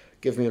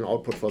give me an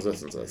output for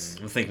this and this.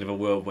 I'm thinking of a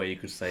world where you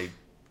could say,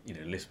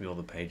 list me all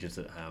the pages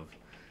that have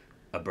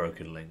a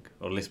broken link,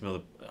 or list me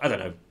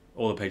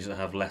all the pages that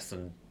have less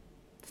than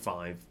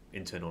 5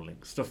 internal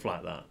links, stuff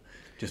like that,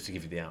 just to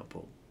give you the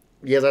output.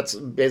 Yeah, that's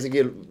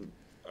basically,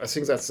 I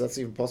think that's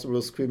even possible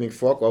with Screaming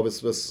Frog or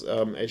with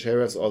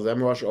Ahrefs or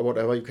SEMrush or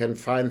whatever. You can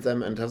find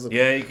them and have them.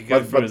 Yeah, you can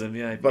go through them.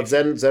 Yeah, but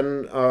then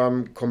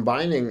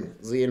combining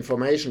the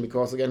information,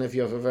 because again, if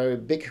you have a very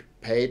big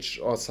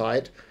page or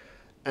site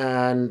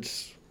and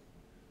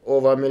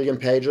over 1 million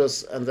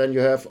pages, and then you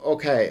have,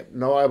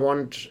 now I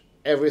want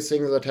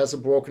everything that has a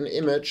broken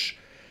image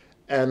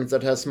and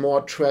that has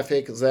more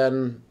traffic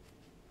than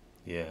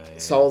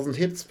 1,000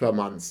 hits per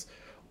month,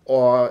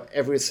 or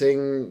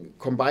everything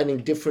combining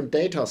different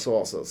data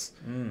sources.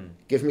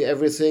 Give me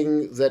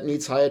everything that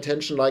needs high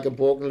attention, like a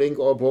broken link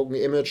or a broken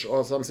image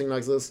or something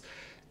like this,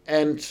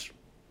 and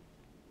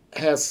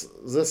has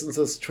this and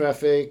this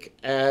traffic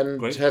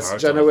and has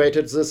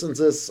generated this and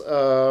this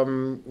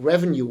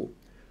revenue,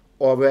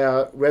 or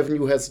where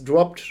revenue has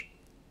dropped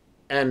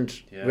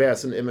and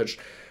where's an image.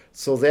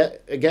 So there,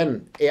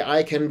 again,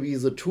 AI can be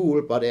the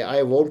tool, but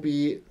AI won't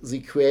be the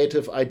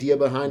creative idea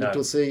behind it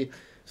to say,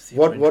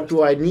 what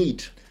do I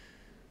need?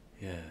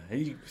 Yeah,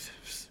 it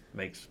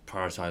makes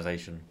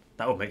prioritization.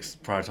 That would make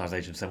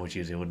prioritization so much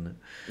easier, wouldn't it?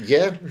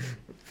 Yeah.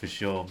 For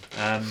sure.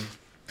 And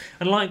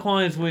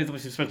likewise, we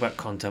spoke about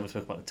content, we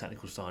spoke about the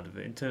technical side of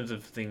it. In terms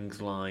of things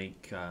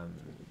like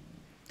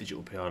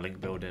digital PR,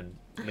 link building,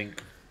 do you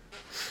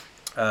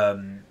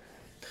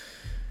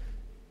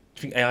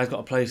think AI's got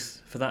a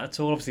place for that at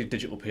all? Obviously,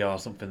 digital PR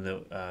is something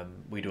that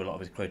we do a lot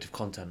of, is creative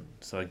content.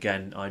 So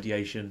again,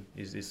 ideation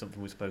is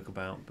something we spoke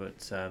about,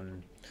 but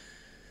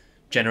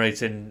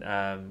generating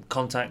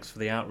contacts for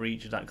the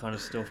outreach, that kind of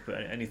stuff. But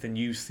anything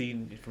you've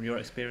seen from your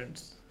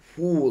experience?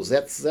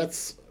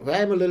 That's where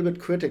I'm a little bit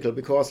critical,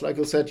 because, like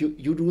you said,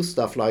 you do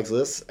stuff like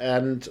this,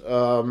 and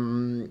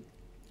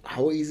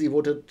how easy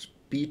would it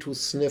be to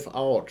sniff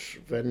out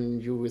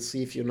when you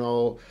receive,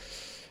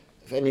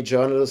 if any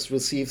journalist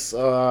receives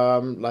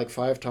like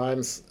 5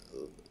 times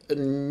a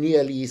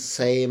nearly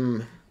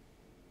same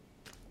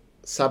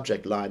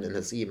subject line in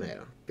his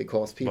email,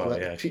 because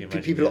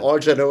people all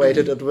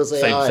generated it with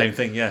AI. Same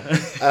thing, yeah.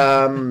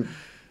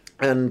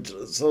 And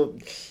so,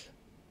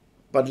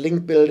 but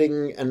link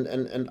building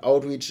and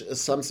outreach is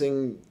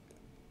something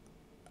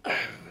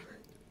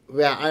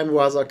where I'm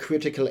rather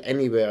critical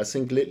anyway. I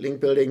think link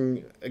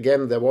building,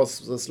 again, there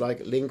was this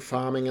like link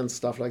farming and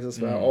stuff like this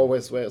where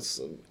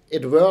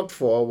it worked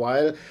for a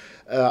while.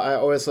 I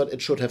always thought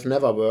it should have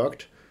never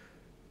worked,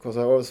 because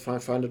I always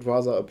find it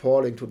rather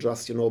appalling to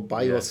just,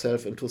 buy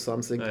yourself into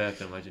something. I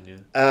can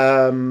imagine,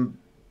 yeah.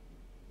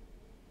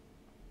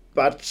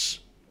 But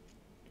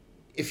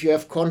if you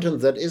have content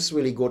that is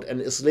really good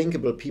and is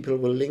linkable, people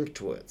will link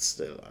to it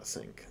still, I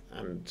think.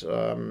 And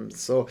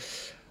so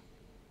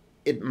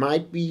it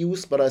might be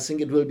used, but I think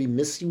it will be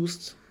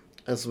misused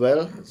as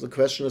well. The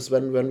question is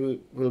when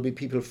will be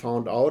people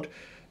found out?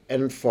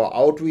 And for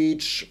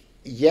outreach,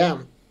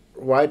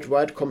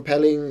 write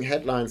compelling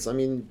headlines. I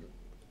mean,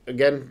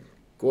 again,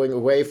 going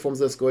away from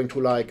this, going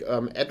to like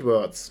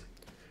AdWords.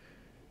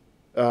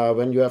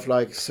 When you have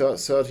like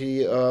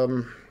 30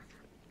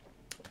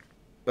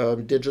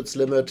 digits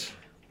limit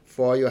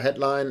for your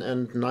headline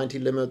and 90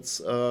 limits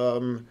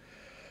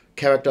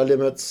character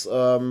limits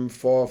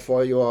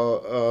for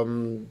your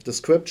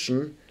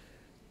description,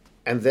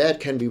 and that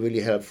can be really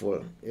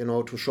helpful,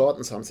 to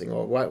shorten something,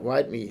 or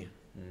write me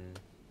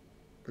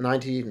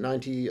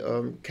 90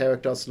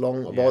 characters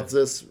long about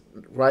this,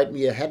 write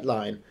me a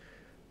headline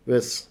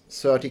with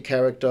 30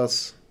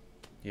 characters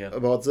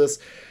about this.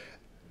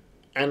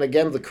 And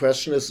again, the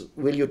question is,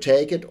 will you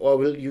take it, or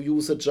will you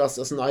use it just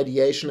as an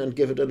ideation and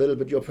give it a little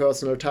bit your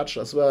personal touch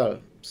as well?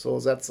 So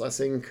that's, I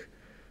think,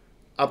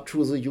 up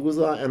to the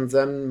user, and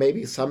then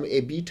maybe some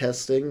A/B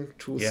testing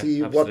to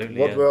see what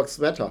works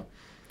better.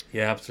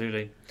 Yeah,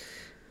 absolutely.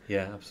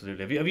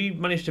 Have you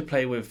managed to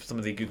play with some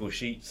of the Google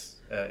Sheets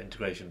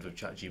integrations with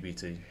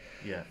ChatGPT?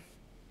 Yeah.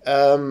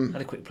 I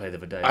had a quick play the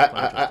other day.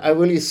 I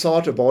really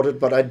thought about it,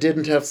 but I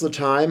didn't have the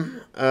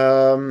time.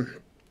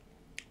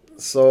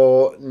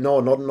 So no,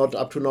 not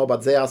up to now,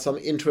 but there are some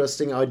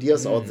interesting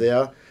ideas out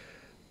there.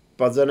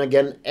 But then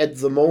again, at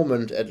the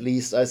moment, at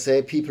least, I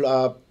say people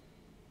are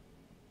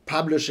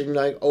publishing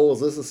like, oh,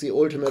 this is the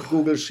ultimate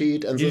Google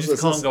Sheet, and you this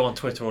just can't go on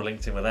Twitter or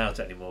LinkedIn without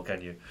it anymore,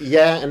 can you?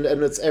 Yeah, and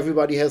it's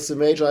everybody has the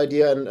major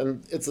idea,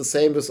 and it's the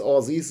same with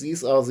all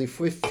these are the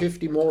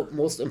 50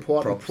 most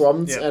important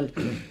prompts, and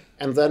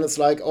then it's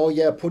like, oh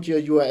yeah, put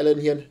your URL in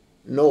here.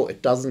 No,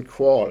 it doesn't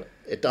crawl.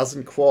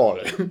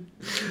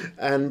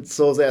 And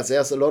so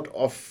there's a lot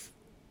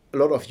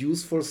of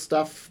useful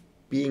stuff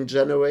being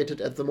generated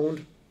at the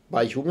moment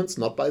by humans,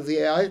 not by the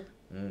AI.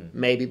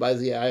 Maybe by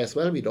the AI as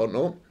well, we don't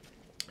know.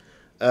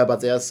 But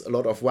there's a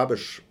lot of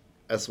rubbish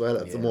as well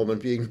at the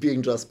moment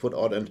being just put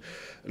out, and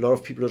a lot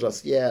of people are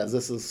just,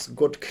 this is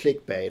good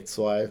clickbait,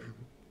 so I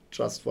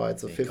just write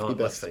the 50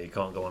 best. You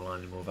can't go online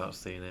anymore without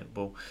seeing it.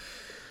 Well,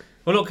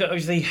 look,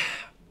 obviously,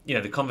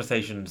 the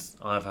conversations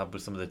I've had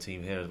with some of the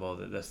team here as well,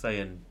 that they're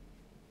saying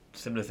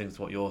similar things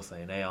to what you're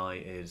saying. AI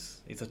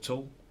it's a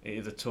tool. It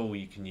is a tool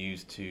you can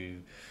use to,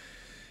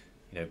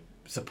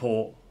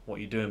 support what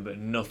you're doing, but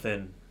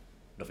nothing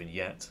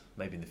yet.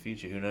 Maybe in the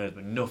future, who knows?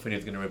 But nothing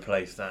is going to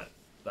replace that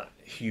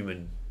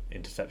human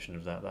interception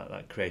of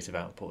that creative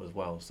output as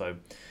well. So,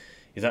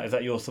 is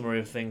that your summary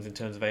of things in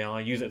terms of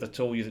AI? Use it as a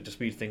tool. Use it to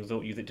speed things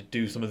up. Use it to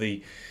do some of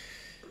the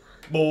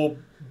more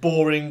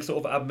boring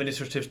sort of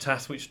administrative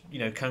tasks, which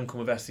can come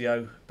with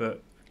SEO,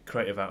 but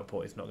creative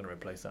output is not going to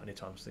replace that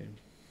anytime soon.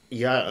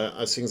 Yeah,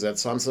 I think that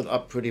sums it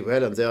up pretty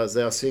well. And there are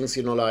things,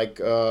 like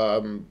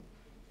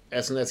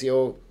as an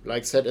SEO,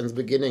 like said in the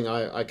beginning,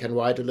 I can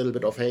write a little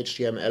bit of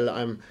HTML.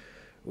 I'm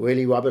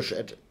really rubbish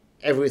at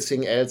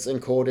everything else in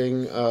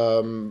coding,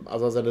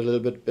 other than a little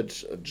bit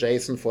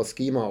JSON for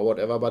schema or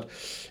whatever. But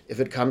if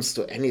it comes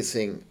to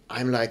anything,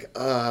 I'm like,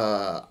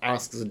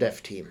 ask the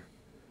dev team.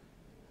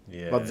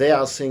 Yeah. But there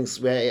are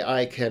things where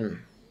AI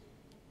can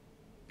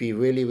be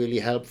really, really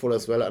helpful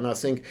as well. And I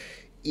think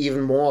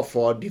even more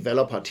for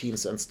developer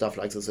teams and stuff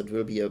like this, it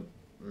will be a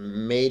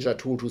major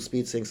tool to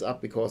speed things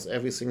up, because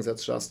everything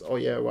that's just,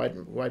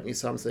 write me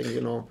something,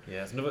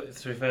 Yeah,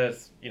 to be fair,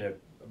 a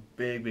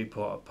big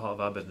part of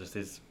our business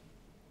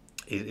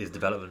is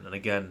development, and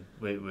again,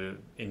 we're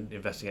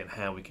investigating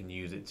how we can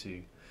use it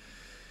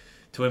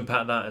to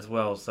impact that as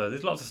well. So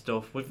there's lots of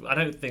stuff. I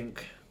don't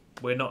think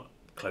we're not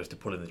close to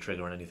pulling the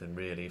trigger on anything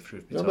really. If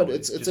truth be told, but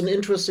it's an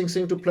interesting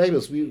thing to play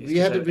with. We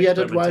had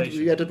it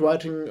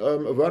writing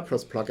a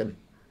WordPress plugin.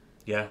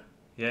 Yeah.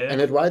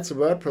 And it writes a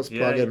WordPress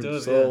plugin. It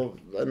does, so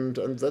and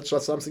that's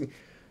just something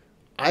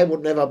I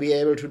would never be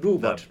able to do.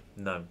 But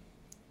no.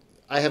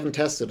 I haven't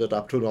tested it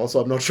up to now,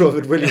 so I'm not sure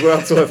if it really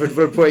works or if it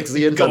will break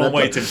the internet. Go on,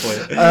 waiting for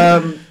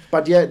it.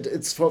 But yeah,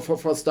 it's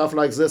for stuff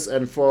like this,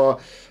 and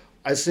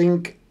I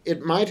think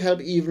it might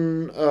help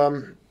even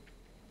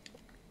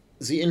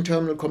the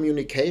internal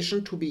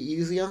communication to be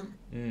easier,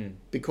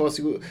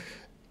 because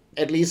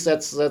at least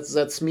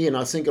that's me, and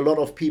I think a lot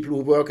of people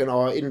who work in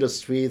our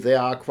industry, they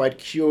are quite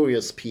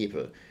curious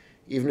people.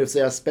 Even if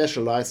they are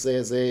specialized,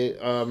 they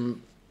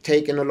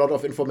take in a lot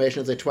of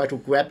information, they try to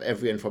grab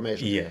every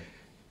information. Yeah.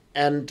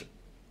 And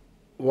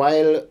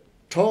while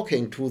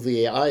talking to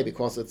the AI,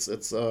 because it's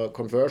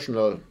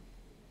conversational,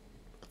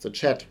 it's a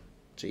chat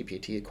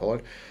GPT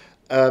called,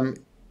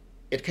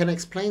 it can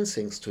explain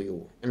things to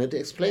you, and it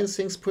explains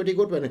things pretty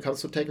good when it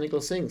comes to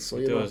technical things. So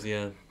it does,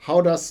 yeah.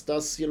 How does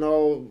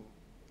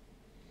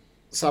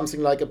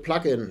something like a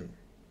plugin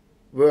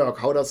work?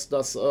 How does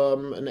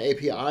an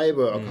API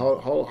work?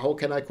 How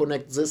can I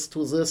connect this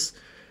to this?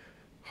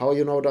 How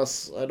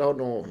does, I don't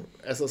know,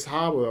 SSH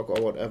work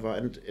or whatever?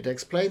 And it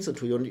explains it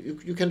to you, and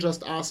you can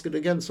just ask it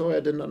again. Sorry,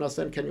 I didn't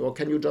understand. Can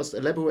you just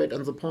elaborate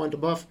on the point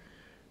above?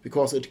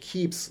 Because it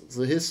keeps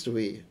the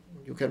history.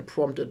 You can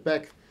prompt it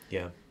back.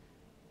 Yeah.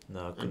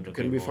 No, I couldn't agree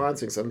can more. refine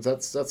things, and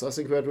that's I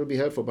think where it will be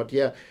helpful. But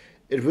yeah,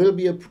 it will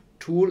be a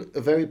tool,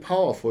 a very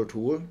powerful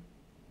tool.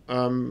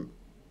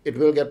 It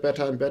will get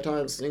better and better.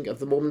 I think at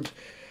the moment,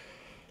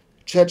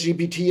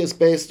 ChatGPT is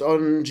based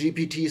on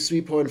GPT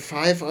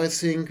 3.5, I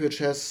think, which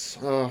has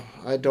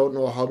I don't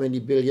know how many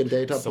billion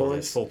data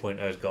points. 4.0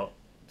 has got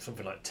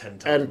something like 10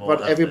 times more.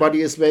 But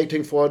everybody is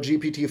waiting for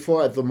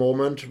GPT-4 at the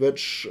moment,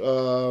 which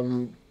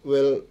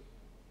will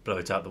blow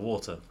it out the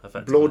water,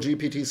 effectively. Blow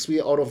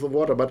GPT-3 out of the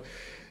water. But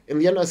in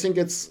the end, I think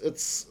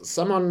it's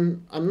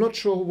someone, I'm not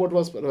sure who it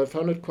was, but I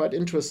found it quite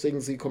interesting,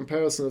 the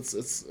comparison.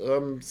 It's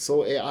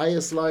so AI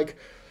is like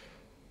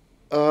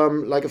a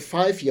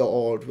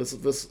 5-year-old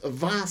with a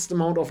vast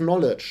amount of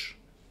knowledge.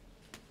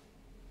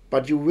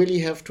 But you really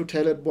have to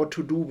tell it what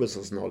to do with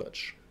this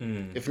knowledge.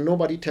 If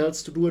nobody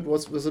tells to do it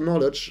with the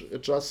knowledge,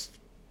 it just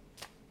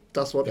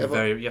does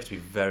whatever. You have to be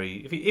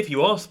very. If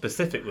you are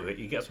specific with it,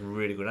 you get some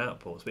really good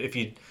outputs. But if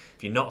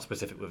you're not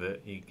specific with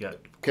it, you get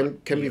can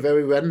be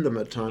very random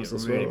at times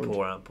as well. Really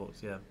poor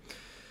outputs. Yeah.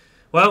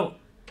 Well,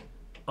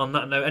 on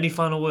that note, any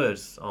final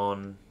words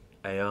on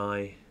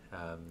AI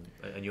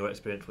and your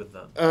experience with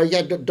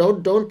that?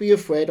 Don't be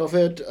afraid of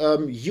it.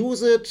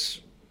 Use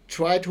it.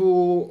 Try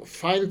to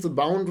find the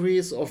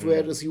boundaries of where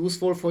it is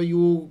useful for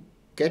you.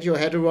 Get your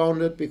head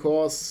around it,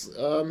 because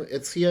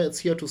it's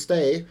here to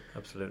stay.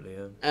 Absolutely,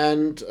 yeah.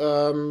 And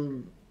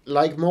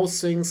like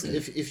most things,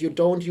 if you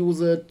don't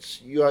use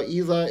it, you are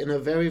either in a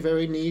very,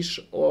 very niche,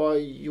 or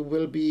you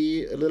will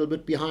be a little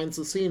bit behind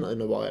the scene in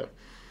a while.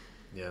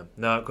 Yeah,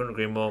 no, I couldn't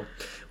agree more.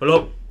 Well,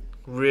 look,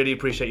 really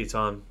appreciate your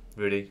time,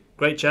 Rudi.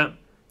 Great chat,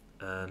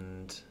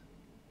 and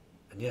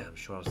yeah, I'm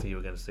sure I'll see you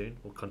again soon.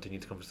 We'll continue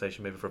the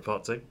conversation, maybe for a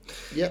part 2.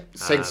 Yeah,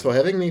 thanks for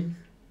having me.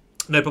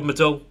 No problem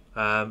at all.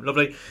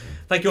 Lovely.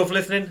 Thank you all for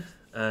listening,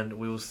 and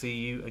we will see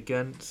you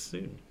again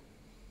soon.